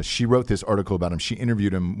she wrote this article about him. She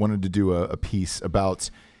interviewed him, wanted to do a piece about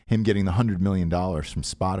him getting the $100 million from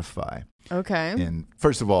Spotify. Okay. And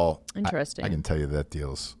first of all, interesting. I can tell you that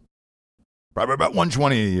deal's probably about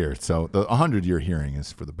 $120 a year. So the 100 you're hearing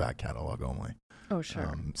is for the back catalog only. Oh,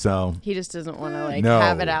 sure. So he just doesn't want to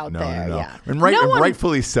have it out there. No. Yeah. And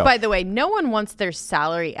rightfully so. By the way, no one wants their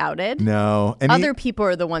salary outed. No. And other people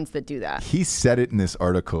are the ones that do that. He said it in this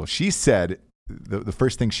article. She said the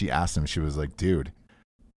first thing she asked him, she was like, dude,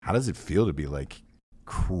 how does it feel to be like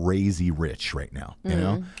crazy rich right now? You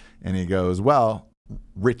know? And he goes, well,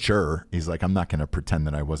 richer. He's like, I'm not going to pretend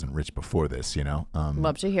that I wasn't rich before this, you know?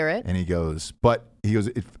 Love to hear it. And he goes,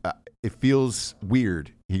 it feels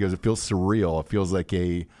weird. He goes, it feels surreal. It feels like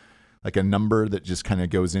a number that just kind of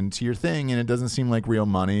goes into your thing, and it doesn't seem like real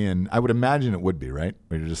money. And I would imagine it would be, right?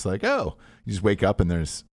 Where you're just like, oh, you just wake up and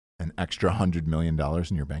there's an extra $100 million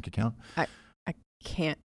in your bank account. I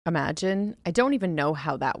can't imagine. I don't even know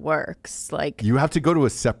how that works. Like, you have to go to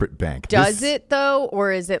a separate bank. Does it though?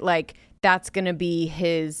 Or is it like that's going to be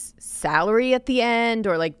his salary at the end?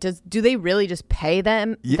 Or like, do they really just pay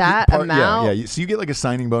them that amount? Yeah. So you get like a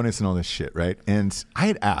signing bonus and all this shit, right? And I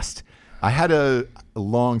had asked, I had a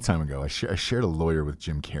long time ago, I shared a lawyer with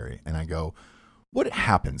Jim Carrey, and I go, what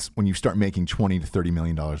happens when you start making $20 to $30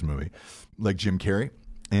 million a movie like Jim Carrey?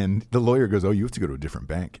 And the lawyer goes, oh, you have to go to a different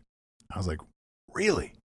bank. I was like,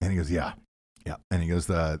 really? And he goes, yeah. Yeah. And he goes,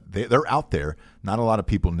 they're out there. Not a lot of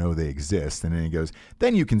people know they exist. And then he goes,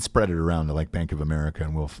 then you can spread it around to like Bank of America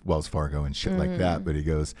and Wells Fargo and shit like that. But he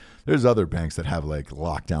goes, there's other banks that have like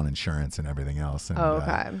lockdown insurance and everything else. And,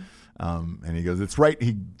 Okay. And he goes, it's right.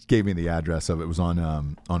 He gave me the address of it. It was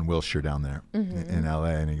on Wilshire down there in LA.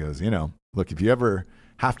 And he goes, look, if you ever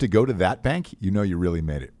have to go to that bank, you really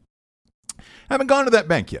made it. Haven't gone to that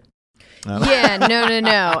bank yet. Yeah,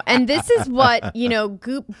 no. And this is what,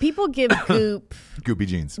 people give Goopy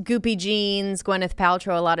jeans, Gwyneth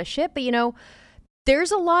Paltrow a lot of shit. But,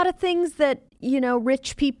 there's a lot of things that,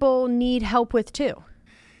 rich people need help with too.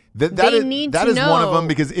 That is one of them,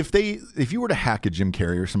 because if you were to hack a Jim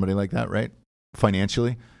Carrey or somebody like that, right,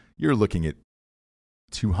 financially, you're looking at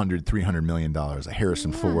 $200-300 million, a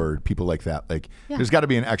Harrison Ford, people like that. Like, there's got to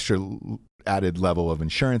be an extra added level of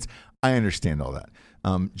insurance. I understand all that.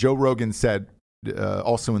 Joe Rogan said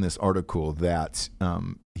also in this article that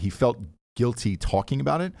he felt guilty talking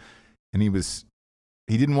about it, and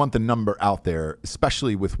he didn't want the number out there,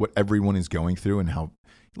 especially with what everyone is going through and how,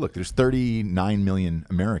 look, there's 39 million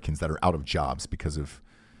Americans that are out of jobs because of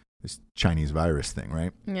this Chinese virus thing,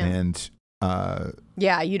 right? Yeah. And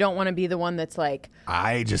you don't want to be the one that's like,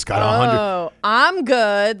 I just got 100. Oh, I'm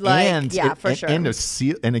good. Like, for sure. And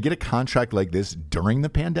to get a contract like this during the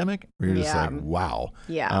pandemic, you're just like, wow.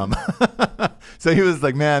 Yeah. So he was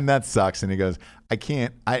like, man, that sucks. And he goes, I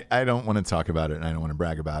don't want to talk about it, and I don't want to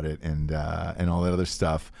brag about it, and all that other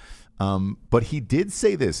stuff. But he did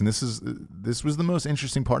say this, and this was the most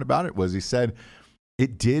interesting part about it, was he said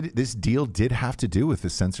this deal did have to do with the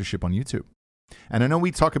censorship on YouTube. And I know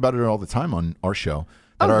we talk about it all the time on our show,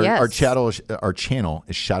 that our channel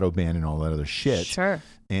is shadow banned and all that other shit. Sure.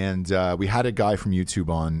 And we had a guy from YouTube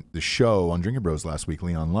on the show on Drinking Bros last week,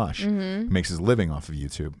 Leon Lush, who makes his living off of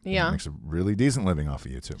YouTube. Yeah. He makes a really decent living off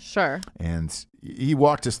of YouTube. Sure. And he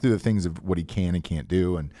walked us through the things of what he can and can't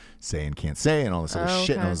do and say and can't say and all this other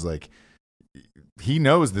shit. And I was like, he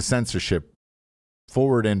knows the censorship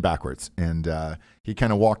forward and backwards. And he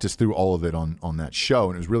kind of walked us through all of it on that show.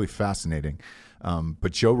 And it was really fascinating.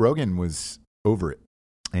 But Joe Rogan was over it.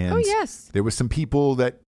 And there was some people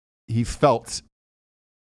that he felt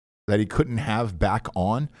that he couldn't have back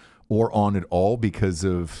on or on at all because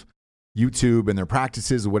of YouTube and their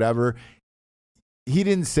practices or whatever. He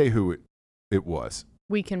didn't say who it was.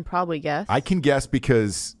 We can probably guess. I can guess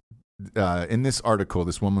because in this article,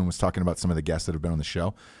 this woman was talking about some of the guests that have been on the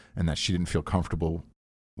show and that she didn't feel comfortable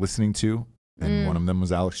listening to. And one of them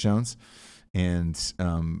was Alex Jones. And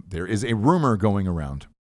there is a rumor going around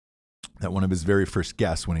that one of his very first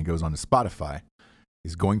guests when he goes on to Spotify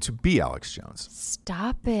is going to be Alex Jones.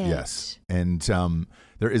 Stop it. Yes. And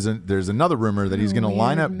there's another rumor that he's going to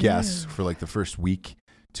line up guests for like the first week,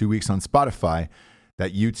 2 weeks on Spotify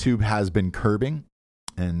that YouTube has been curbing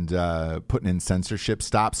and putting in censorship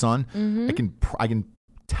stops on. I can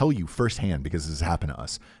tell you firsthand because this has happened to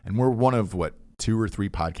us. And we're one of 2 or 3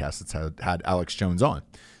 podcasts that's had Alex Jones on.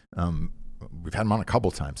 We've had him on a couple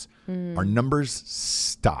times. Our numbers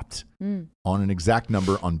stopped on an exact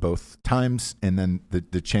number on both times. And then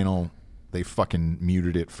the channel, they fucking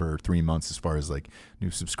muted it for 3 months as far as like new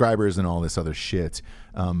subscribers and all this other shit.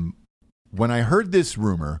 When I heard this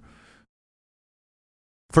rumor,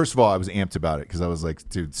 first of all, I was amped about it because I was like,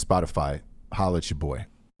 dude, Spotify, holla at your boy.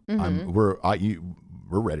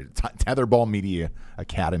 We're ready. Tetherball Media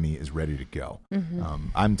Academy is ready to go.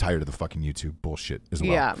 I'm tired of the fucking YouTube bullshit as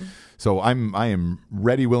well. Yeah. So I am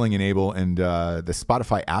ready, willing, and able. And the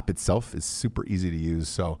Spotify app itself is super easy to use.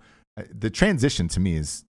 So the transition to me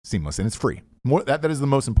is seamless and it's free. That is the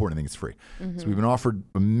most important thing. It's free. So we've been offered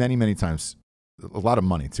many, many times a lot of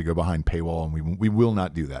money to go behind paywall, and we will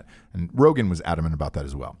not do that. And Rogan was adamant about that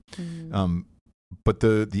as well. But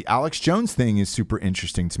the Alex Jones thing is super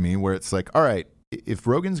interesting to me, where it's like, all right, if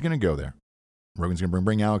Rogan's going to go there, Rogan's going to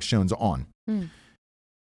bring Alex Jones on.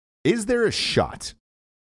 Is there a shot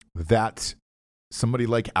that somebody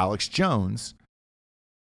like Alex Jones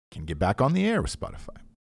can get back on the air with Spotify?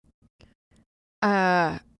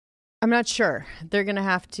 I'm not sure. They're going to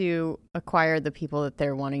have to acquire the people that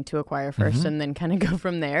they're wanting to acquire first and then kind of go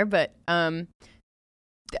from there. But I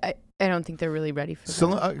don't think they're really ready for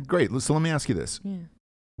that. Great. So let me ask you this. Yeah.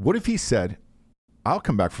 What if he said, I'll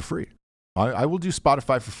come back for free? I will do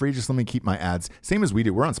Spotify for free. Just let me keep my ads. Same as we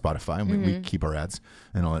do. We're on Spotify and we keep our ads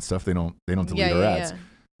and all that stuff. They don't delete our ads. Yeah.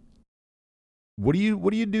 What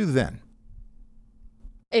do you do then?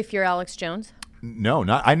 If you're Alex Jones? No,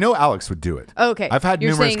 not. I know Alex would do it. Okay. I've had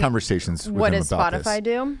numerous conversations with him about this. What does Spotify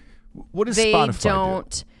do? What does Spotify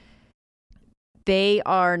do? They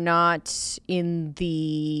are not in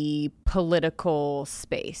the political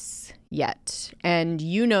space yet. And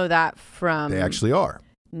you know that from... They actually are.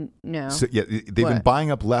 No. So, yeah, they've been buying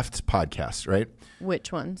up left podcasts, right?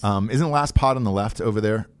 Which ones? Isn't Last Pod on the Left over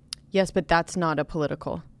there? Yes, but that's not a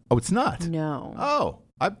political. Oh, it's not? No. Oh,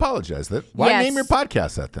 I apologize. Why name your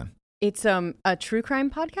podcast that then? It's a true crime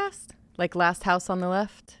podcast, like Last House on the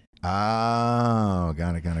Left. Oh,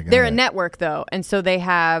 got it. They're a network though, and so they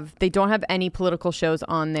don't have any political shows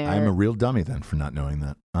on there. I'm a real dummy then for not knowing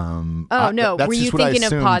that. No, were you thinking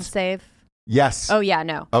of PodSave? Yes. Oh yeah,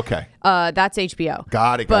 no. Okay. That's HBO.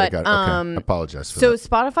 Got it. Okay. I apologize for that. So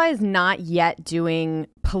Spotify is not yet doing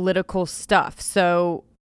political stuff. So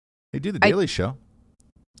they do the Daily Show.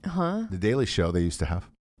 Huh? The Daily Show they used to have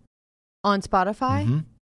on Spotify.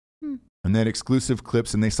 Mm-hmm. And they had exclusive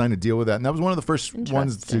clips, and they signed a deal with that. And that was one of the first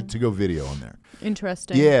ones to go video on there.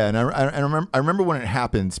 Interesting. Yeah, and I remember when it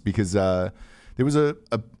happened because there was a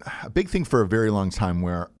big thing for a very long time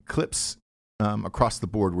where clips across the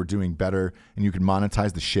board were doing better, and you could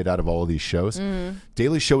monetize the shit out of all of these shows. Mm-hmm.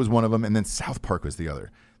 Daily Show was one of them, and then South Park was the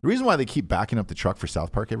other. The reason why they keep backing up the truck for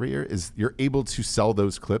South Park every year is you're able to sell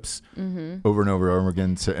those clips over and over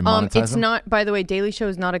again to monetize them. It's not, by the way, Daily Show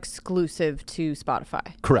is not exclusive to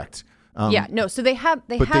Spotify. Correct. So they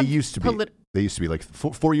used to be. They used to be like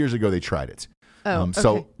 4 years ago. They tried it. Okay.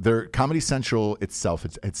 So their Comedy Central itself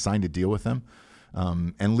had signed a deal with them,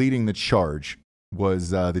 and leading the charge was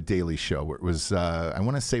the Daily Show, where it was I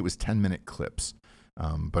want to say it was 10-minute clips,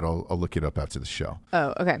 but I'll look it up after the show.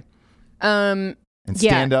 Oh, okay. And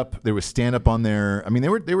stand up. There was stand up on there. I mean,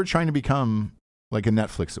 they were trying to become like a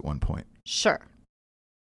Netflix at one point. Sure.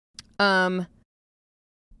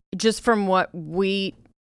 Just from what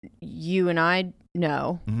you and I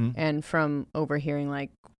know, and from overhearing like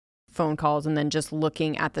phone calls and then just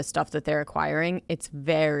looking at the stuff that they're acquiring, it's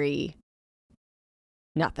very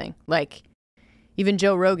nothing. Like even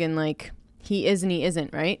Joe Rogan, like he is and he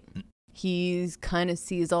isn't, right? He's kind of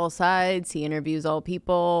sees all sides. He interviews all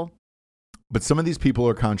people. But some of these people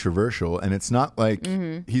are controversial, and it's not like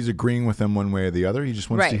he's agreeing with them one way or the other. He just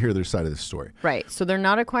wants to hear their side of the story. Right. So they're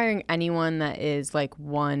not acquiring anyone that is like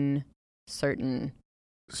one certain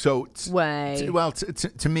way.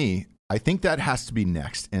 To me, I think that has to be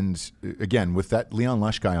next. And again, with that Leon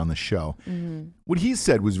Lush guy on the show, what he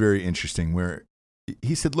said was very interesting, where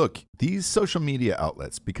he said, look, these social media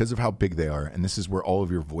outlets, because of how big they are, and this is where all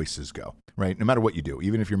of your voices go, right? No matter what you do,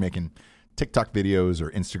 even if you're making TikTok videos or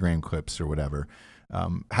Instagram clips or whatever,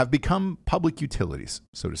 have become public utilities,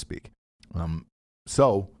 so to speak.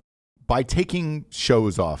 So by taking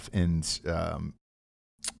shows off and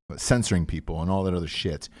censoring people and all that other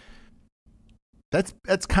shit,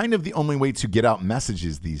 that's kind of the only way to get out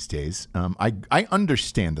messages these days. I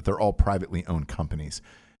understand that they're all privately owned companies.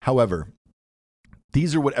 However,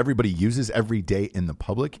 these are what everybody uses every day in the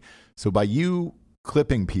public. So by you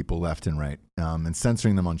clipping people left and right and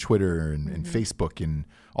censoring them on Twitter and Facebook and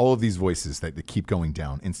all of these voices that keep going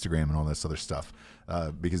down, Instagram and all this other stuff,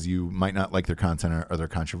 because you might not like their content or they're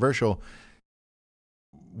controversial.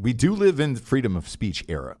 We do live in freedom of speech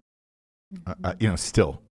era,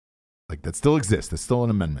 still. Like that still exists. There's still an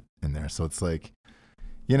amendment in there. So it's like,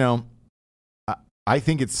 I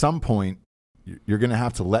think at some point you're going to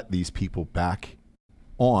have to let these people back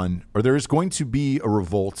on, or there's going to be a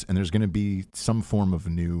revolt and there's going to be some form of a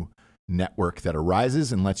new network that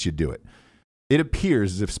arises and lets you do it. It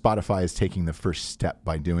appears as if Spotify is taking the first step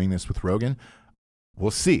by doing this with Rogan.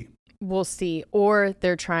 We'll see. Or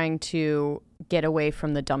they're trying to get away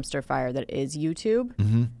from the dumpster fire that is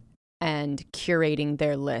YouTube and curating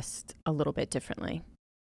their list a little bit differently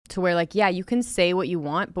to where like, yeah, you can say what you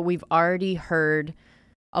want, but we've already heard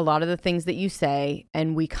a lot of the things that you say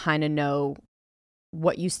and we kind of know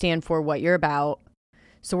what you stand for, what you're about.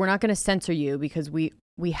 So we're not going to censor you because we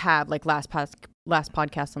have like last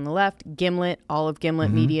podcast on the left, Gimlet, all of Gimlet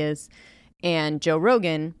Media's, and Joe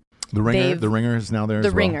Rogan. The Ringer is now there as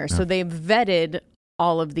well. The Ringer. Yeah. So they've vetted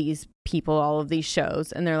all of these people, all of these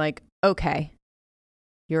shows, and they're like, okay,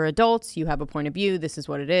 you're adults, you have a point of view, this is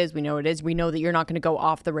what it is, we know it is. We know that you're not going to go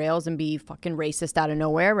off the rails and be fucking racist out of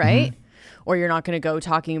nowhere, right? Or you're not going to go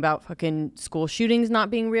talking about fucking school shootings not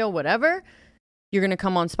being real, whatever. You're going to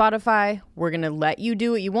come on Spotify. We're going to let you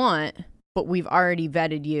do what you want, but we've already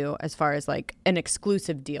vetted you as far as like an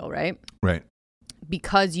exclusive deal, right? Right.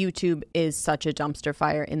 Because YouTube is such a dumpster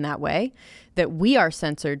fire in that way that we are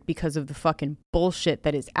censored because of the fucking bullshit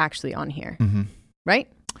that is actually on here. Right?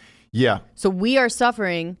 Yeah. So we are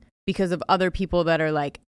suffering because of other people that are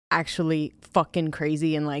like actually fucking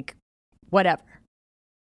crazy and like whatever.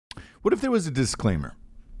 What if there was a disclaimer?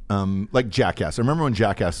 like Jackass. I remember when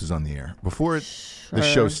Jackass was on the air. Before the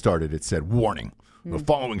show started, it said, warning, the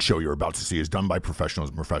following show you're about to see is done by professionals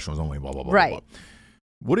and professionals only, blah, blah, blah, right. blah, blah.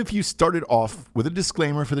 What if you started off with a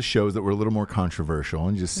disclaimer for the shows that were a little more controversial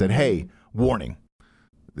and just said, hey, warning,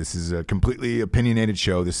 this is a completely opinionated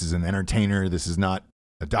show. This is an entertainer. This is not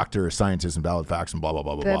a doctor, a scientist, and valid facts and blah, blah,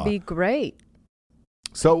 blah, blah, That'd be great.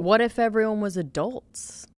 So what if everyone was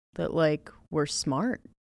adults that like were smart?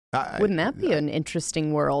 Wouldn't that be an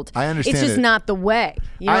interesting world? I understand. It's just not the way.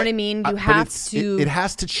 You know what I mean? You have to. It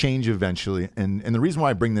has to change eventually. And the reason why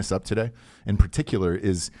I bring this up today in particular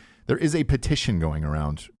is there is a petition going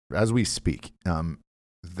around as we speak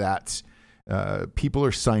that people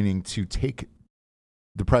are signing to take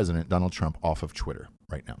the president, Donald Trump, off of Twitter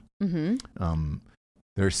right now. Mm-hmm.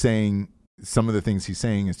 They're saying some of the things he's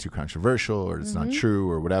saying is too controversial or it's not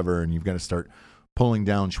true or whatever. And you've got to start pulling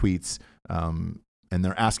down tweets. And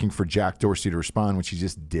they're asking for Jack Dorsey to respond, which he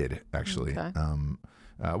just did, actually. Okay.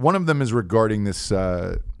 One of them is regarding this,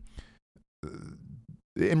 in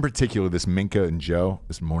particular, this Minka and Joe,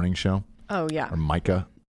 this morning show. Oh, yeah. Or Micah.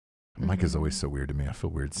 Micah's always so weird to me. I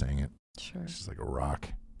feel weird saying it. Sure. It's just like a rock.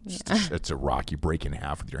 Yeah. It's a rock you break in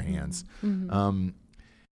half with your hands. Mm-hmm.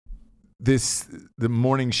 The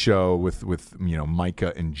morning show with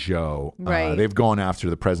Micah and Joe, right. They've gone after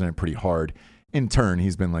the president pretty hard. In turn,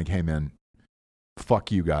 he's been like, hey, man,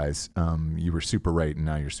 fuck you guys. You were super right and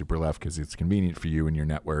now you're super left because it's convenient for you and your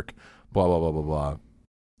network, blah, blah, blah, blah, blah.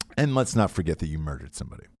 And let's not forget that you murdered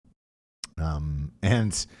somebody.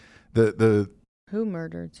 And the who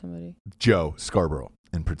murdered somebody? Joe Scarborough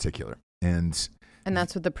in particular. And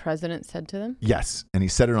that's what the president said to them? Yes. And he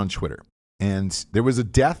said it on Twitter. And there was a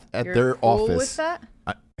death at their cool office. With that?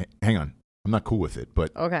 Hang on. I'm not cool with it,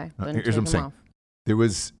 but okay. Here's what I'm saying. Off. There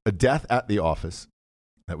was a death at the office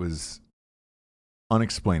that was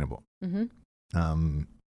unexplainable. Mm-hmm.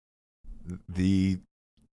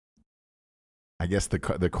 I guess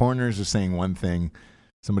the coroners are saying one thing,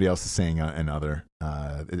 somebody else is saying another.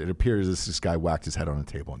 It appears this guy whacked his head on a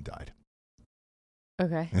table and died.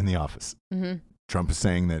 Okay. In the office. Mm-hmm. Trump is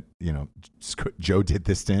saying that Joe did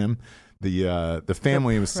this to him. The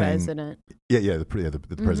family was saying the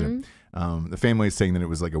president. The family is saying that it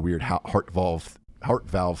was like a weird heart valve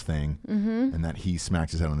thing, and that he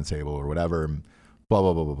smacked his head on the table or whatever. And blah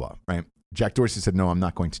blah blah blah blah. Right? Jack Dorsey said, "No, I'm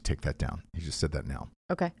not going to take that down." He just said that now.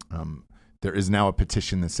 Okay. There is now a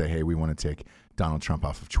petition that say, "Hey, we want to take Donald Trump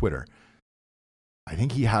off of Twitter." I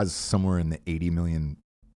think he has somewhere in the 80 million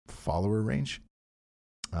follower range.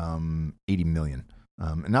 80 million.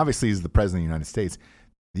 And obviously he's the president of the United States.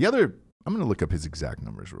 The other, I'm going to look up his exact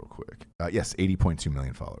numbers real quick. Yes, 80.2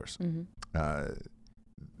 million followers. Mm-hmm.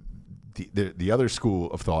 The other school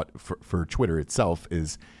of thought for Twitter itself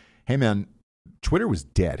is, hey man, Twitter was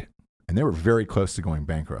dead and they were very close to going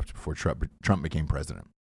bankrupt before Trump became president.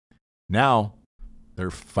 Now they're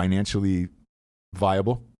financially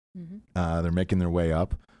viable. Mm-hmm. They're making their way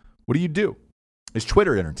up. What do? Is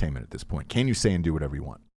Twitter entertainment at this point? Can you say and do whatever you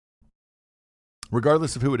want?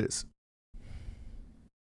 Regardless of who it is.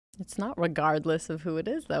 It's not regardless of who it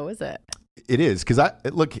is, though, is it? It is. Because,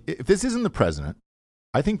 look, if this isn't the president,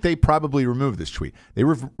 I think they probably removed this tweet. They've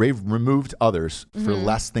removed others for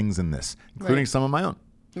less things than this, including some of my own.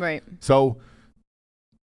 Right. So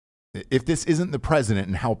if this isn't the president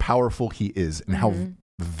and how powerful he is and how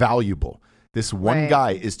valuable this one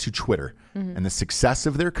guy is to Twitter and the success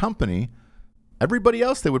of their company, everybody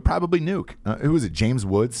else they would probably nuke. Who was it? James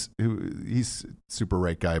Woods. He's a super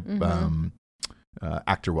right guy,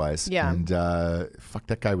 actor-wise. Yeah. And fuck,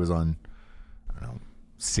 that guy was on, I don't know,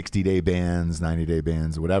 60-day bans, 90-day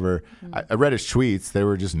bans, whatever. I read his tweets. They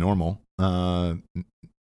were just normal.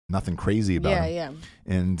 Nothing crazy about him. Yeah.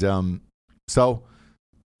 And so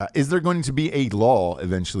is there going to be a law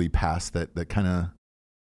eventually passed that kind of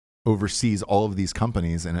oversees all of these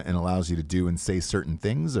companies and allows you to do and say certain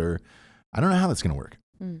things? Or I don't know how that's going to work.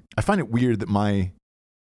 I find it weird that my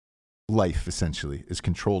life essentially is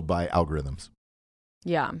controlled by algorithms.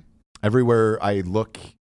 Yeah. Everywhere I look,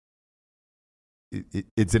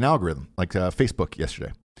 it's an algorithm. Like Facebook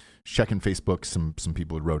yesterday. Checking Facebook, some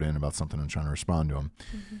people had wrote in about something and trying to respond to them.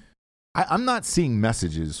 I'm not seeing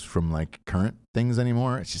messages from like current things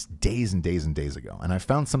anymore. It's just days and days and days ago. And I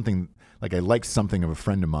found something, like I liked something of a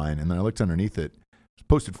friend of mine, and then I looked underneath it. It was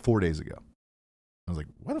posted 4 days ago. I was like,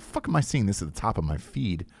 why the fuck am I seeing this at the top of my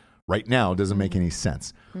feed right now? It doesn't make any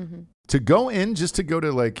sense. To go in, just to go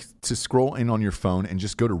to like, to scroll in on your phone and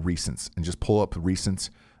just go to recents and just pull up recent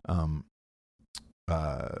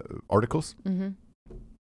articles.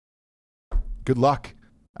 Good luck.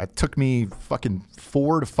 It took me fucking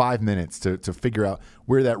 4 to 5 minutes to figure out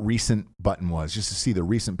where that recent button was, just to see the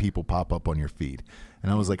recent people pop up on your feed.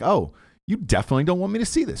 And I was like, oh, you definitely don't want me to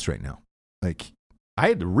see this right now. Like, I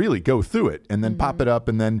had to really go through it and then pop it up.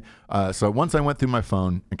 And then, so once I went through my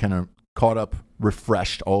phone and kind of caught up,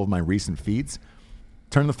 refreshed all of my recent feeds,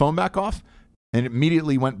 turned the phone back off, and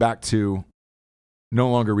immediately went back to no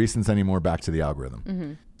longer recents anymore, back to the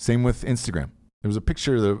algorithm. Same with Instagram. There was a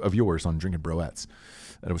picture of yours on Drinking Broettes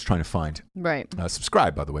that I was trying to find. Right.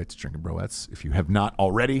 Subscribe, by the way, to Drinking Broettes if you have not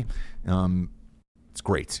already. It's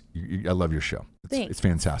great. I love your show. It's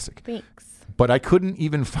fantastic. Thanks. But I couldn't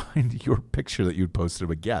even find your picture that you'd posted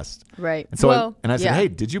of a guest. Right. And so I said, hey,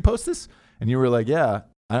 did you post this? And you were like, yeah.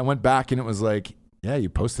 I went back and it was like, yeah, you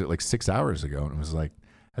posted it like 6 hours ago. And it was like,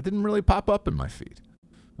 that didn't really pop up in my feed.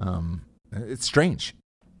 It's strange.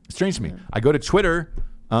 It's strange to me. I go to Twitter.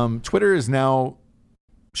 Twitter is now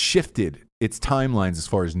shifted its timelines as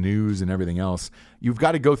far as news and everything else. You've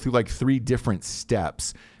got to go through like 3 different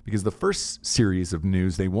steps because the first series of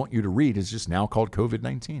news they want you to read is just now called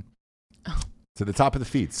COVID-19. To the top of the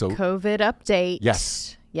feed. So COVID update.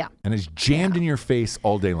 Yes. Yeah. And it's jammed in your face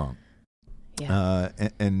all day long. Yeah.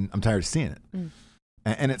 And I'm tired of seeing it.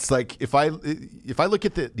 And it's like if I look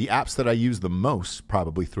at the apps that I use the most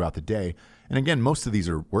probably throughout the day, and again, most of these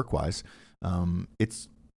are work-wise, it's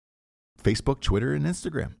Facebook, Twitter, and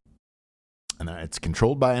Instagram. And it's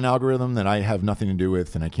controlled by an algorithm that I have nothing to do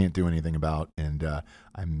with and I can't do anything about. And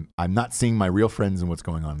I'm not seeing my real friends and what's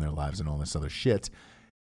going on in their lives and all this other shit.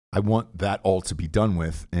 I want that all to be done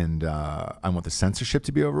with, and I want the censorship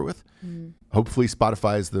to be over with. Hopefully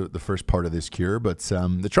Spotify is the first part of this cure, but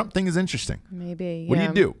the Trump thing is interesting. Maybe, What do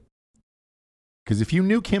you do? Because if you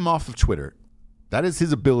nuke him off of Twitter, that is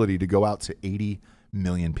his ability to go out to 80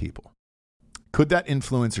 million people. Could that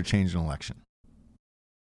influence or change an election?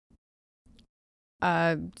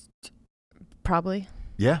 Probably.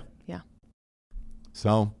 Yeah? Yeah.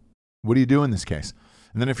 So what do you do in this case?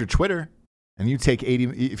 And then if you're Twitter and you take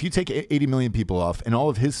 80 million people off and all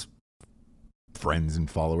of his friends and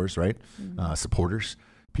followers, right? Supporters,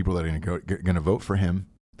 people that are going to vote for him,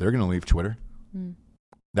 they're going to leave Twitter.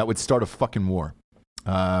 That would start a fucking war.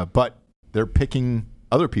 But they're picking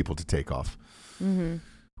other people to take off,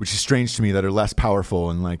 which is strange to me that are less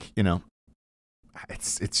powerful. And like, you know,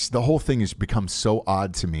 it's the whole thing has become so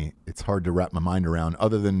odd to me. It's hard to wrap my mind around,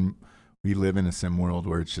 other than we live in a sim world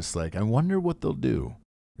where it's just like, I wonder what they'll do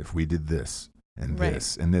if we did this and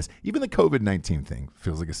this and this. Even the COVID-19 thing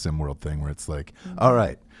feels like a sim world thing where it's like, all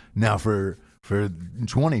right, now for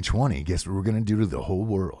 2020, guess what we're going to do to the whole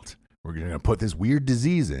world? We're going to put this weird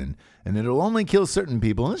disease in and it'll only kill certain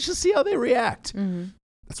people. And let's just see how they react.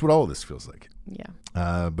 That's what all of this feels like. Yeah.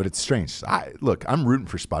 But it's strange. Look, I'm rooting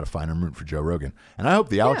for Spotify and I'm rooting for Joe Rogan. And I hope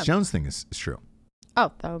the Alex Jones thing is true.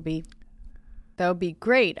 Oh, that would be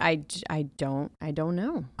great. I don't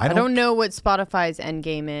know. I don't know what Spotify's end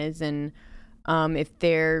game is, and if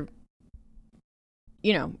they're,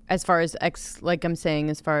 you know, as far as like I'm saying,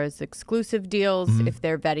 as far as exclusive deals, if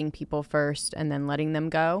they're vetting people first and then letting them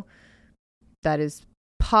go, that is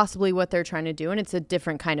possibly what they're trying to do, and it's a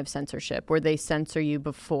different kind of censorship where they censor you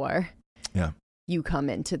before you come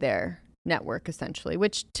into their network, essentially,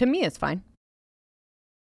 which to me is fine.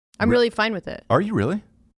 I'm really fine with it. Are you really?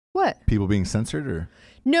 What? People being censored, or?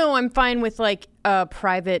 No, I'm fine with like a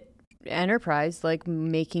private enterprise, like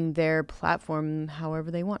making their platform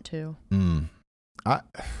however they want to. I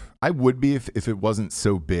would be if it wasn't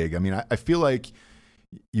so big. I mean, I feel like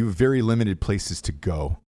you have very limited places to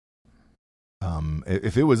go.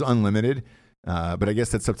 If it was unlimited, but I guess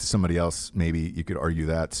that's up to somebody else. Maybe you could argue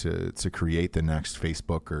that to create the next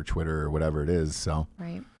Facebook or Twitter or whatever it is. So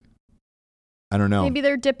right. I don't know. Maybe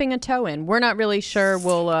they're dipping a toe in. We're not really sure.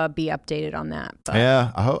 We'll be updated on that. But.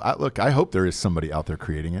 Yeah, I hope there is somebody out there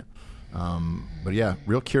creating it. But yeah,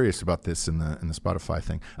 real curious about this in the Spotify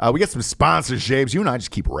thing. We get some sponsors, James. You and I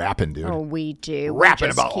just keep rapping, dude. Oh, we do. Rapping we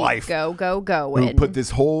just about keep life. Go. Who put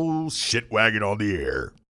this whole shit wagon on the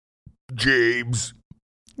air? James.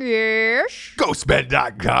 Yes.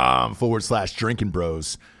 GhostBed.com/drinking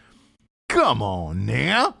bros. Come on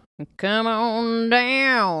now. Come on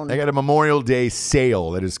down. They got a Memorial Day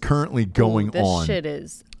sale that is currently going on. This shit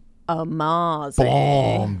is amazing.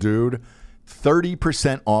 Boom, dude.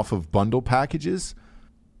 30% off of bundle packages.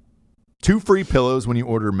 2 free pillows when you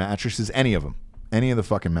order mattresses, any of them. Any of the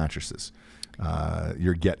fucking mattresses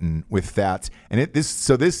you're getting with that. And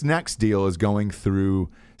this next deal is going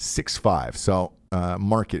through 6/5. So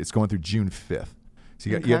mark it. It's going through June 5th.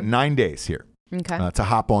 So you got 9 days here to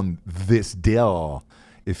hop on this deal,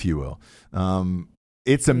 if you will.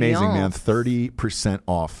 It's amazing, Yes. man. 30%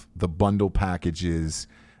 off the bundle packages.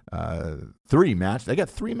 They got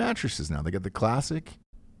 3 mattresses now. They got the classic,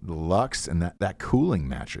 the luxe, and that cooling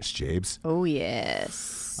mattress, Jabes. Oh,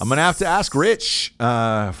 yes. I'm gonna have to ask Rich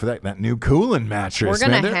for that new cooling mattress. We're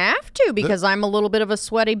going man. to have to because I'm a little bit of a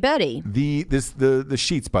sweaty Betty. The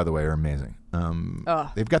sheets, by the way, are amazing.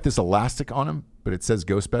 They've got this elastic on them, but it says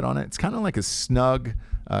Ghost Bed on it. It's kind of like a snug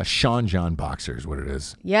Sean John boxer is what it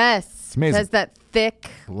is. Yes. It's amazing. It has that thick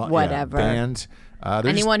whatever. Band.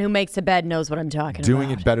 Anyone who makes a bed knows what I'm talking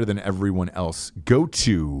doing about. it better than everyone else. Go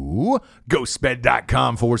to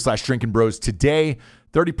ghostbed.com/drinking bros today.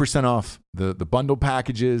 30% off the bundle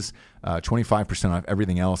packages, 25% off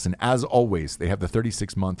everything else. And as always, they have the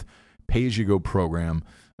 36-month pay-as-you-go program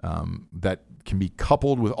that can be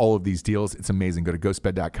coupled with all of these deals. It's amazing. Go to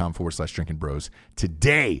ghostbed.com/drinking bros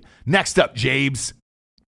today. Next up, Jabes,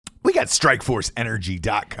 we got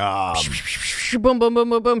StrikeForceEnergy.com. Boom, boom, boom,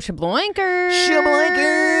 boom, boom. Shabloinkers.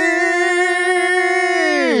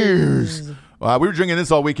 We were drinking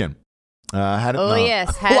this all weekend. Had it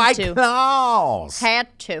yes. Had White to. Claws.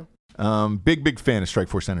 Had to. Big fan of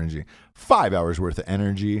Strikeforce Energy. 5 hours worth of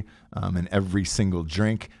energy in every single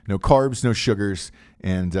drink. No carbs, no sugars,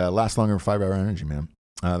 and lasts longer than 5 hour energy, man.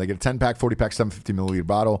 They get a 10-pack, 40-pack, 750 milliliter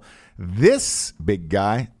bottle. This big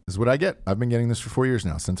guy is what I get. I've been getting this for 4 years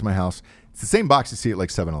now, sent to my house. It's the same box you see at like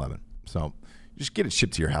 7-Eleven. So just get it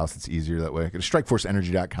shipped to your house. It's easier that way. Go to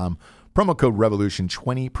StrikeForceEnergy.com. Promo code REVOLUTION,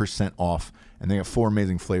 20% off. And they have 4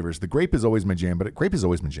 amazing flavors. The grape is always my jam, but grape is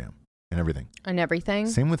always my jam and everything. And everything.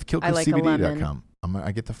 Same with KilkoCBD.com.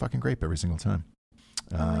 I get the fucking grape every single time.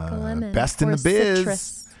 I like a lemon. Best in Or the biz.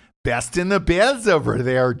 citrus. Best in the biz over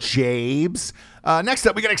there, Jabes. Next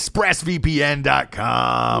up, we got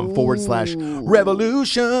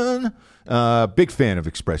ExpressVPN.com/revolution. Big fan of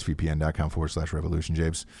ExpressVPN.com/revolution,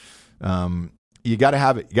 Jabes. You got to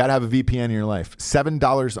have it. You got to have a VPN in your life.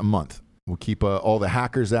 $7 a month will keep all the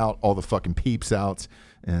hackers out, all the fucking peeps out.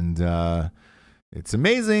 And it's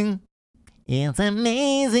amazing. It's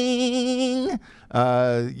amazing.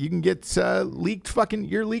 You can get your leaked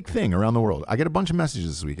thing around the world. I get a bunch of messages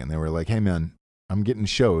this weekend. They were like, hey, man, I'm getting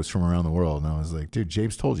shows from around the world. And I was like, dude,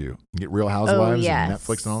 Jabes told you. You get Real Housewives and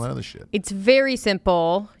Netflix and all that other shit. It's very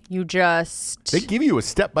simple. You just... They give you a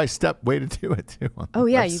step-by-step way to do it, too. Oh,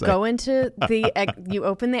 yeah. You go into you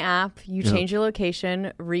open the app, you change your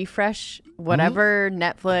location, refresh whatever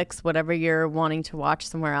Netflix, whatever you're wanting to watch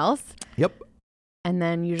somewhere else. Yep. And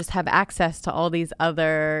then you just have access to all these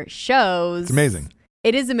other shows. It's amazing.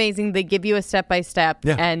 It is amazing. They give you a step-by-step.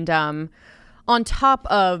 Yeah. And on top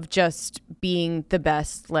of just being the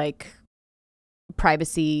best, like,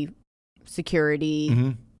 privacy,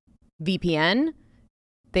 security, VPN,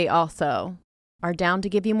 they also are down to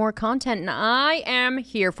give you more content. And I am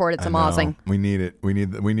here for it. It's amazing. We need it. We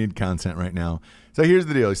need content right now. So here's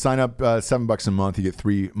the deal. You sign up $7 a month. You get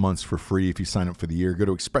 3 months for free if you sign up for the year. Go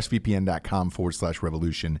to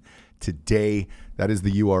expressvpn.com/revolution today. That is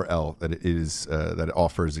the URL that it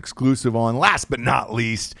offers exclusive on. Last but not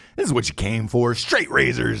least, this is what you came for,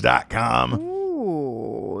 straightrazors.com.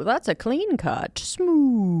 Ooh, that's a clean cut.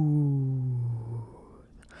 Smooth.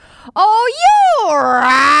 Oh, you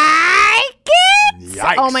like it?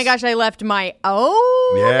 Yikes. Oh my gosh, I left my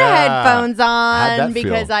own headphones How'd that on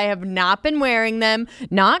because feel? I have not been wearing them.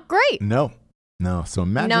 Not great. No. So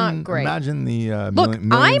Not great. imagine the Look,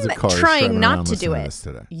 millions I'm of cars trying driving not around to do listening to it. this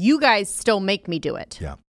today. You guys still make me do it.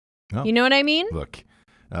 Yeah. No. You know what I mean? Look,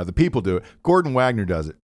 the people do it. Gordon Wagner does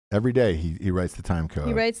it every day. He writes the time code.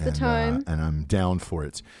 He writes the time. and I'm down for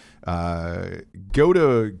it. Go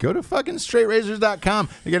to fucking straightrazors.com.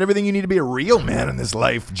 They got everything you need to be a real man in this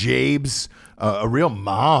life, Jabes. A real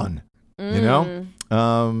man. You know,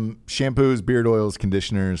 shampoos, beard oils,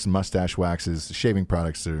 conditioners, mustache waxes, shaving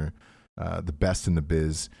products are the best in the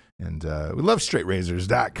biz. And we love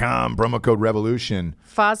straightrazors.com. Promo code REVOLUTION.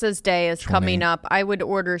 Faza's Day is coming up. I would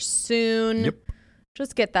order soon. Yep.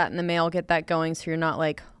 Just get that in the mail, get that going so you're not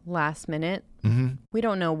like last minute. Mm-hmm. We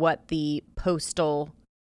don't know what the postal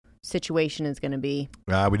situation is going to be.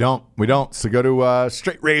 We don't. So go to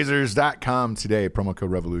straightrazors.com today. Promo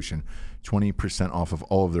code REVOLUTION. 20% off of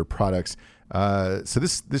all of their products. So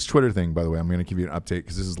this Twitter thing, by the way, I'm going to give you an update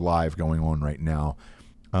because this is live going on right now.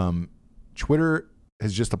 Twitter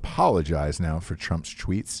has just apologized now for Trump's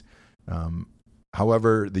tweets.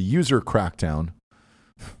 However, the user crackdown,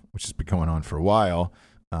 which has been going on for a while,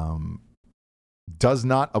 does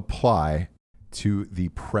not apply to the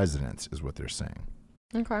president, is what they're saying.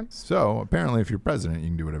 Okay. So apparently, if you're president, you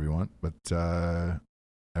can do whatever you want, but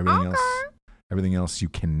everything else you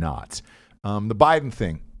cannot. The Biden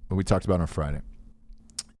thing that we talked about on Friday.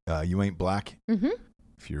 You ain't black. Mm-hmm.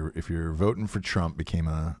 If you're voting for Trump, became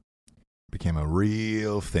a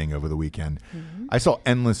real thing over the weekend. Mm-hmm. I saw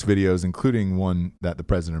endless videos, including one that the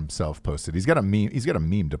president himself posted. He's got a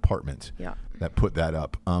meme department that put that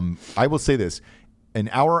up. I will say this: an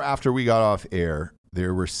hour after we got off air, they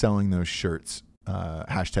were selling those shirts.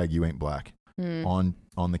 Hashtag You Ain't Black on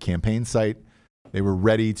the campaign site. They were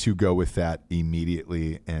ready to go with that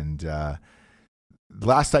immediately. And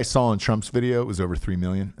last I saw on Trump's video, it was over 3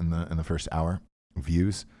 million in the first hour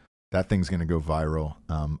views. That thing's going to go viral.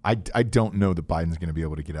 I don't know that Biden's going to be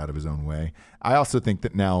able to get out of his own way. I also think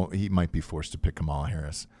that now he might be forced to pick Kamala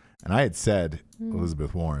Harris. And I had said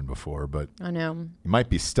Elizabeth Warren before, but I know he might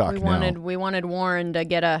be stuck now. We wanted Warren to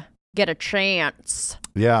get a chance.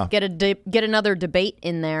 Yeah. Get another debate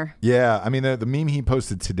in there. Yeah. I mean, the meme he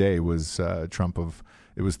posted today was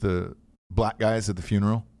it was the black guys at the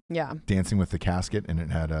funeral. Yeah. Dancing with the casket, and it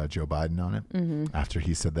had Joe Biden on it after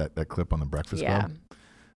he said that clip on the Breakfast Club.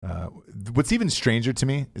 What's even stranger to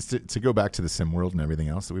me is to go back to the sim world and everything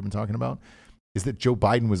else that we've been talking about, is that Joe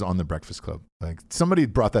Biden was on the Breakfast Club. Like, somebody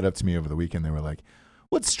brought that up to me over the weekend. They were like,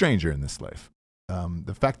 what's stranger in this life?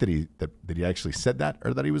 The fact that he actually said that,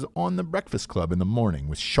 or that he was on the Breakfast Club in the morning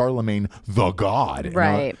with Charlemagne the God.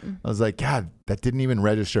 Right. I was like, God, that didn't even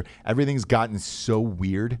register. Everything's gotten so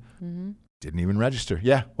weird. Mm-hmm. Didn't even register.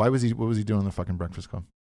 Yeah. What was he doing on the fucking Breakfast Club?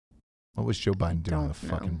 What was Joe Biden doing on the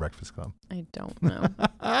fucking Breakfast Club? I don't know.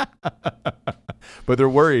 But they're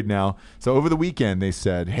worried now. So over the weekend, they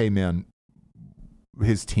said, hey, man,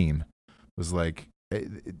 his team was like,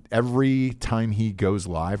 every time he goes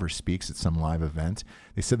live or speaks at some live event,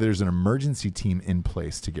 they said there's an emergency team in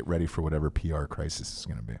place to get ready for whatever PR crisis is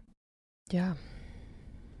going to be. Yeah.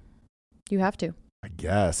 You have to. I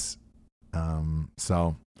guess.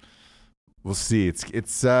 So we'll see. It's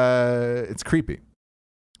creepy.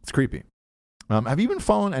 It's creepy. Have you been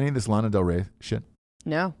following any of this Lana Del Rey shit?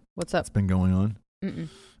 No. What's up? It's been going on. Mm-mm.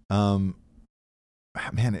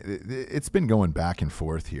 Man, it's been going back and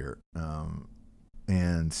forth here.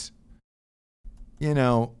 And you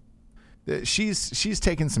know, she's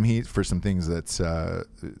taken some heat for some things that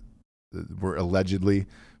were allegedly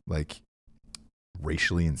like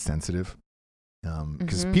racially insensitive.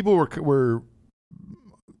 Because people were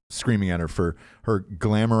screaming at her for her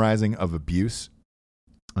glamorizing of abuse.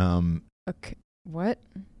 Okay. What?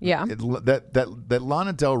 Yeah. That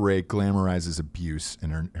Lana Del Rey glamorizes abuse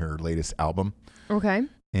in her latest album. Okay.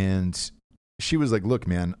 And she was like, look,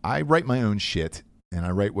 man, I write my own shit, and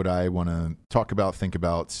I write what I want to talk about, think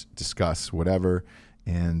about, discuss, whatever.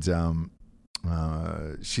 And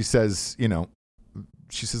she says,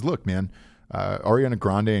 look, man, Ariana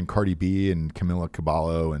Grande and Cardi B and Camila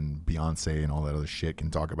Cabello and Beyonce and all that other shit can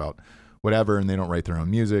talk about whatever, and they don't write their own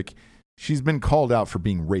music. She's been called out for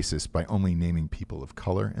being racist by only naming people of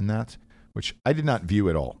color in that, which I did not view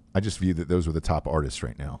at all. I just view that those were the top artists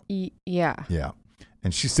right now. Yeah. Yeah.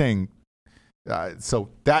 And she's saying, so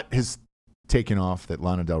that has taken off, that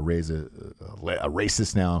Lana Del Rey's a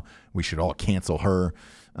racist now. We should all cancel her.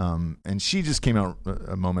 And she just came out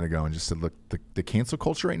a moment ago and just said, look, the cancel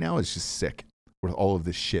culture right now is just sick with all of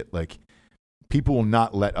this shit. Like, people will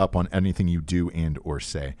not let up on anything you do and or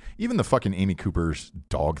say. Even the fucking Amy Cooper's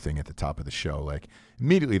dog thing at the top of the show, like,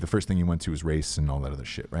 immediately the first thing you went to was race and all that other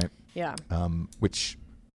shit, right? Yeah. Which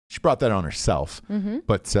she brought that on herself. Mm-hmm.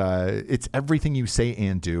 But it's everything you say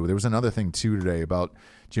and do. There was another thing too today about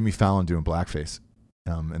Jimmy Fallon doing blackface.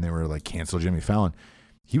 And they were like, cancel Jimmy Fallon.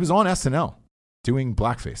 He was on SNL doing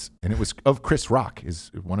blackface, and it was of Chris Rock,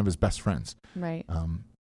 is one of his best friends. Right.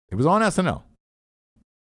 It was on SNL.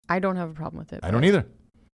 I don't have a problem with it. I don't either.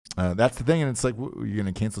 That's the thing, and it's like, you're going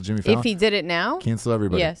to cancel Jimmy Fallon? If he did it now? Cancel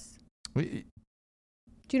everybody. Yes. Do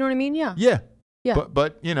you know what I mean? Yeah. Yeah. Yeah.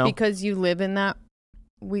 But you know. Because you live in that,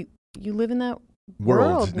 you live in that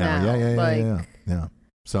world now. Yeah.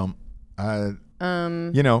 So,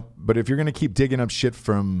 but if you're going to keep digging up shit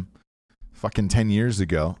from fucking 10 years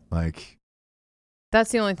ago, like. That's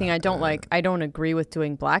the only thing I don't like. I don't agree with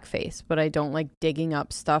doing blackface, but I don't like digging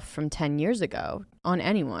up stuff from 10 years ago on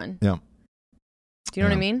anyone. Yeah. Do you know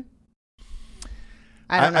what I mean?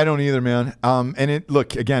 I don't either, man. And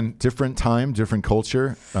look, again, different time, different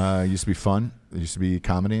culture. Used to be fun. It used to be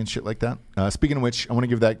comedy and shit like that. Speaking of which, I want to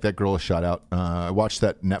give that girl a shout out. I watched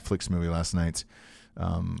that Netflix movie last night.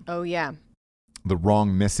 Oh, yeah. The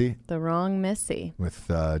Wrong Missy. The Wrong Missy. With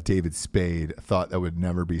David Spade. I thought that would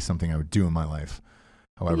never be something I would do in my life.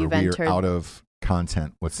 However, we are out of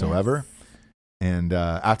content whatsoever. Yes. And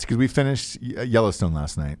after, because we finished Yellowstone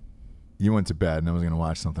last night, you went to bed and I was going to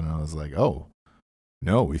watch something, and I was like, oh,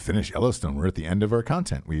 no, we finished Yellowstone. We're at the end of our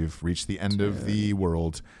content. We've reached the end of the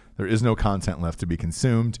world. There is no content left to be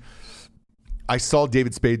consumed. I saw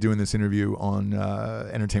David Spade doing this interview on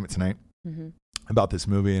Entertainment Tonight about this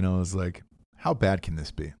movie, and I was like, how bad can this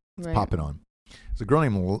be? Let's pop it on. There's a girl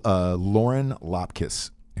named Lauren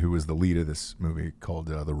Lapkus, who was the lead of this movie called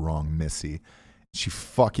The Wrong Missy. She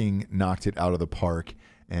fucking knocked it out of the park.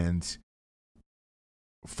 And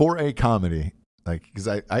for a comedy, like, because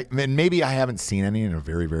I mean, maybe I haven't seen any in a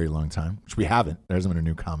very, very long time, which we haven't. There hasn't been a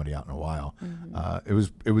new comedy out in a while. It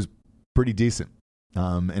was pretty decent.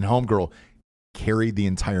 And Homegirl carried the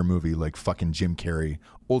entire movie like fucking Jim Carrey,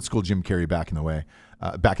 old school Jim Carrey back in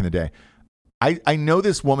the day. I know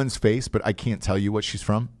this woman's face, but I can't tell you what she's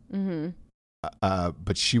from.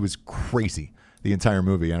 But she was crazy the entire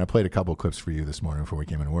movie. And I played a couple of clips for you this morning before we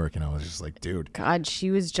came into work. And I was just like, dude. God,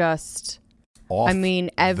 she was just, off I mean,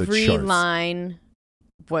 every charts. line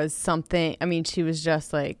was something. I mean, she was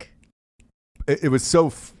just like. It was so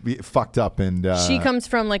fucked up. And she comes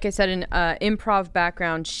from, like I said, an improv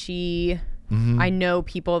background. I know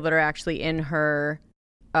people that are actually in her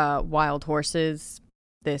Wild Horses,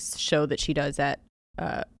 this show that she does at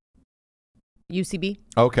UCB.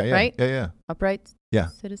 Okay, yeah. Right? Yeah. Upright Yeah.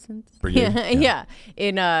 Citizens. For you, yeah.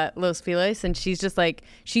 In Los Feliz. And she's just like,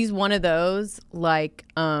 she's one of those, like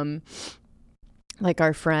our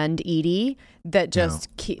friend Edie, that just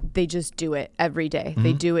they just do it every day.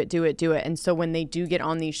 They do it. And so when they do get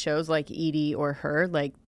on these shows like Edie or her,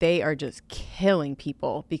 like, they are just killing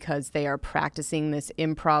people because they are practicing this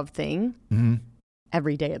improv thing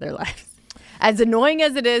every day of their lives. As annoying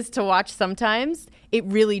as it is to watch sometimes, it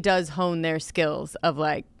really does hone their skills of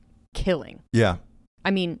like killing. Yeah. I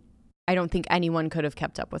mean, I don't think anyone could have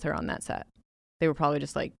kept up with her on that set. They were probably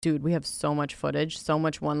just like, dude, we have so much footage, so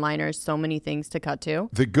much one-liners, so many things to cut to.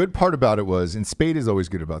 The good part about it was, and Spade is always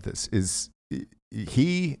good about this, is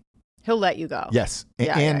he'll let you go. Yes.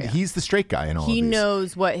 And he's the straight guy in all of these. He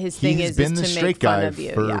knows what his thing is to make fun of you.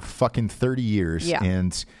 He's been the straight guy for fucking 30 years. Yeah.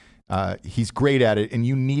 And he's great at it. And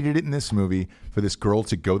you needed it in this movie for this girl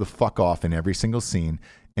to go the fuck off in every single scene.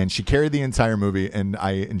 And she carried the entire movie, and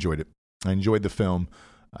I enjoyed it. I enjoyed the film.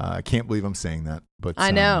 I can't believe I'm saying that. But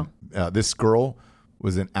I know. This girl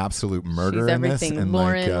was an absolute murderer in this. She's everything. And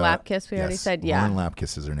Lauren Lapkus, we already said. Yeah. Lauren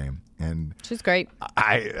Lapkus is her name. And she's great.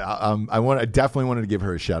 I definitely wanted to give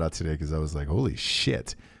her a shout out today because I was like, holy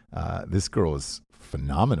shit, this girl is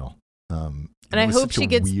phenomenal. And I hope she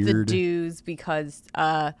gets the dues because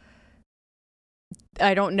I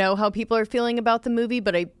don't know how people are feeling about the movie,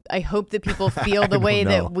 but I hope that people feel the way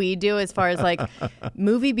that we do as far as like,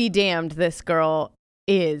 movie be damned, this girl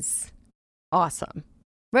is awesome.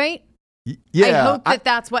 Right? Yeah. I hope that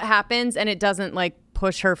that's what happens and it doesn't like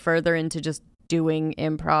push her further into just doing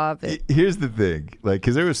improv. Here's the thing, like,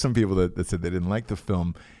 because there were some people that said they didn't like the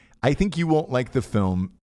film. I think you won't like the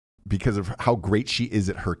film because of how great she is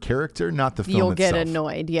at her character, not the film You'll itself. Get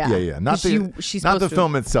annoyed, yeah. Yeah. Not the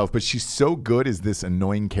film itself, but she's so good as this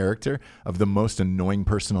annoying character of the most annoying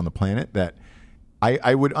person on the planet that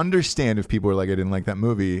I would understand if people were like, I didn't like that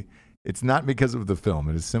movie. It's not because of the film.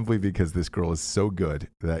 It is simply because this girl is so good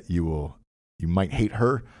that you might hate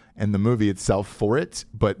her and the movie itself for it,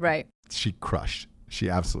 but she crushed. She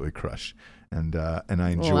absolutely crushed. And I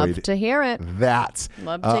enjoyed Love to hear it. That.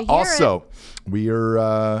 Love to hear also, we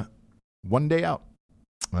are one day out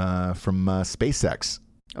from SpaceX.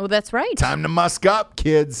 Oh, that's right. Time to musk up,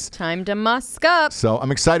 kids. Time to musk up. So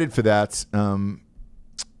I'm excited for that.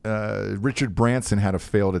 Richard Branson had a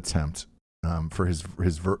failed attempt for his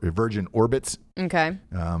Virgin Orbit. Okay.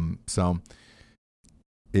 So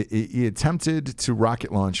he attempted to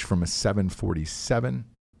rocket launch from a 747,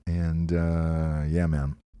 and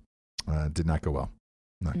did not go well.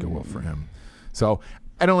 Not go well for him. So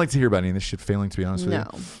I don't like to hear about any of this shit failing, to be honest with you.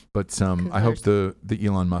 But I hope the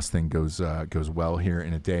Elon Musk thing goes well here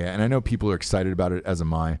in a day. And I know people are excited about it, as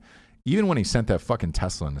am I. Even when he sent that fucking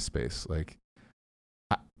Tesla into space, like,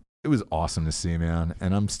 it was awesome to see, man.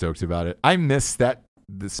 And I'm stoked about it. I miss the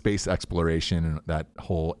space exploration and that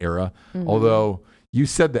whole era. Although you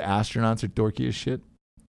said the astronauts are dorky as shit.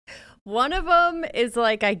 One of them is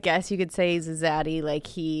like, I guess you could say he's a zaddy. Like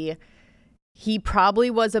he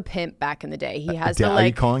probably was a pimp back in the day. He has are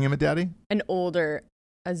you calling him a daddy? A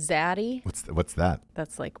zaddy? What's that?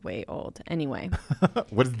 That's like way old. Anyway.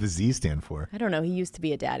 What does the Z stand for? I don't know. He used to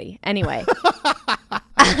be a daddy. Anyway.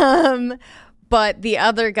 But the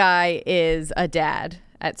other guy is a dad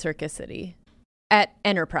at Circus City. At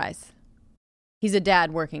Enterprise. He's a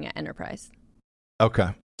dad working at Enterprise.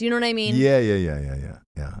 Okay. Do you know what I mean? Yeah.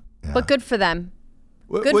 But good for them.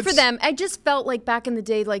 Good for them. I just felt like back in the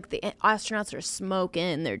day, like the astronauts are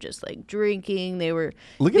smoking. They're just like drinking.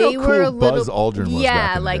 Look at how cool Buzz Aldrin was.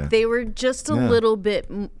 Yeah, back in the day. they were just a little bit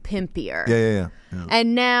pimpier. Yeah.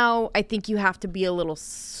 And now I think you have to be a little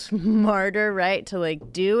smarter, right, to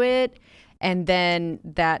like do it. And then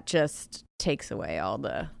that just takes away all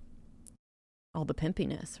the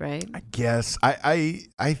pimpiness, right? I guess.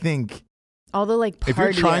 I think all the like partier. If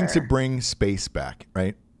you're trying to bring space back,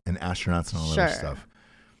 right, and astronauts and all that other stuff,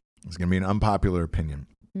 it's going to be an unpopular opinion.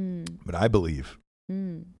 But I believe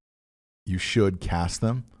you should cast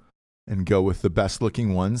them and go with the best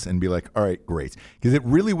looking ones and be like, all right, great. Because it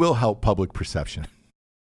really will help public perception.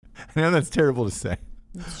 I know that's terrible to say.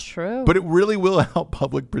 It's true. But it really will help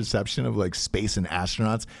public perception of like space and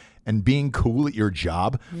astronauts and being cool at your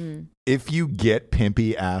job. If you get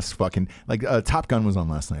pimpy ass fucking, like Top Gun was on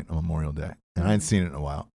last night on Memorial Day. And I hadn't seen it in a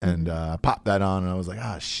while. And I popped that on and I was like,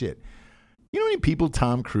 shit. You know how many people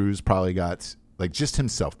Tom Cruise probably got, like just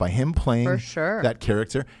himself, by him playing that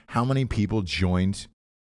character, how many people joined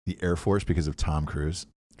the Air Force because of Tom Cruise?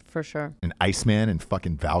 For sure. And Iceman and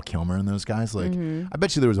fucking Val Kilmer and those guys. Like, I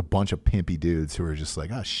bet you there was a bunch of pimpy dudes who were just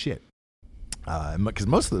like, shit. Because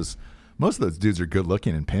most of those dudes are good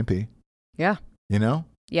looking and pimpy. Yeah. You know?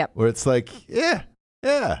 Yep. Where it's like, yeah.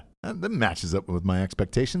 That matches up with my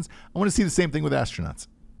expectations. I want to see the same thing with astronauts.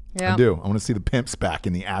 Yeah. I do. I want to see the pimps back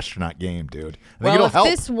in the astronaut game, dude. I think it'll help.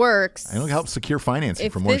 This works, it'll help secure financing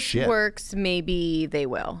for more shit. If this works, maybe they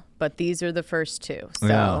will. But these are the first two,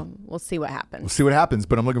 so we'll see what happens. We'll see what happens,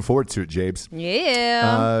 but I'm looking forward to it, Jabes.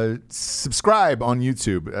 Yeah. Subscribe on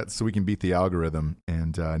YouTube so we can beat the algorithm.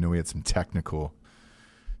 And I know we had some technical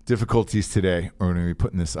difficulties today. We're going to be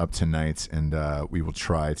putting this up tonight, and we will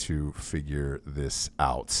try to figure this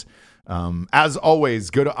out. As always,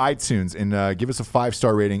 go to iTunes and give us a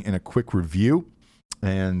 5-star rating and a quick review.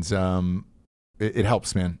 And it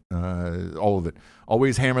helps, man. All of it.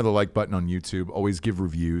 Always hammer the like button on YouTube. Always give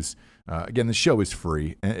reviews. Again, the show is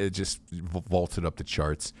free. It just vaulted up the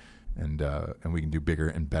charts, and we can do bigger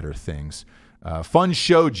and better things. Fun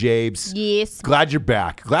show, Jabes. Yes. Glad you're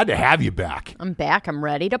back. Glad to have you back. I'm back. I'm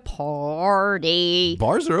ready to party.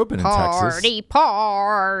 Bars are open in Texas.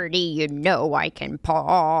 Party. You know I can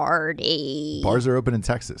party. Bars are open in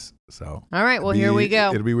Texas. So. All right. Well, here we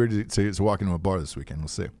go. It'll be weird to walk into a bar this weekend. We'll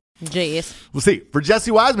see. Jeez. We'll see. For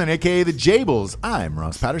Jesse Wiseman, a.k.a. the Jables, I'm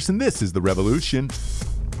Ross Patterson. This is The Revolution.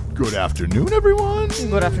 Good afternoon, everyone.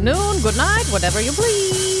 Good afternoon. Good night. Whatever you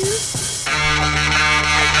please.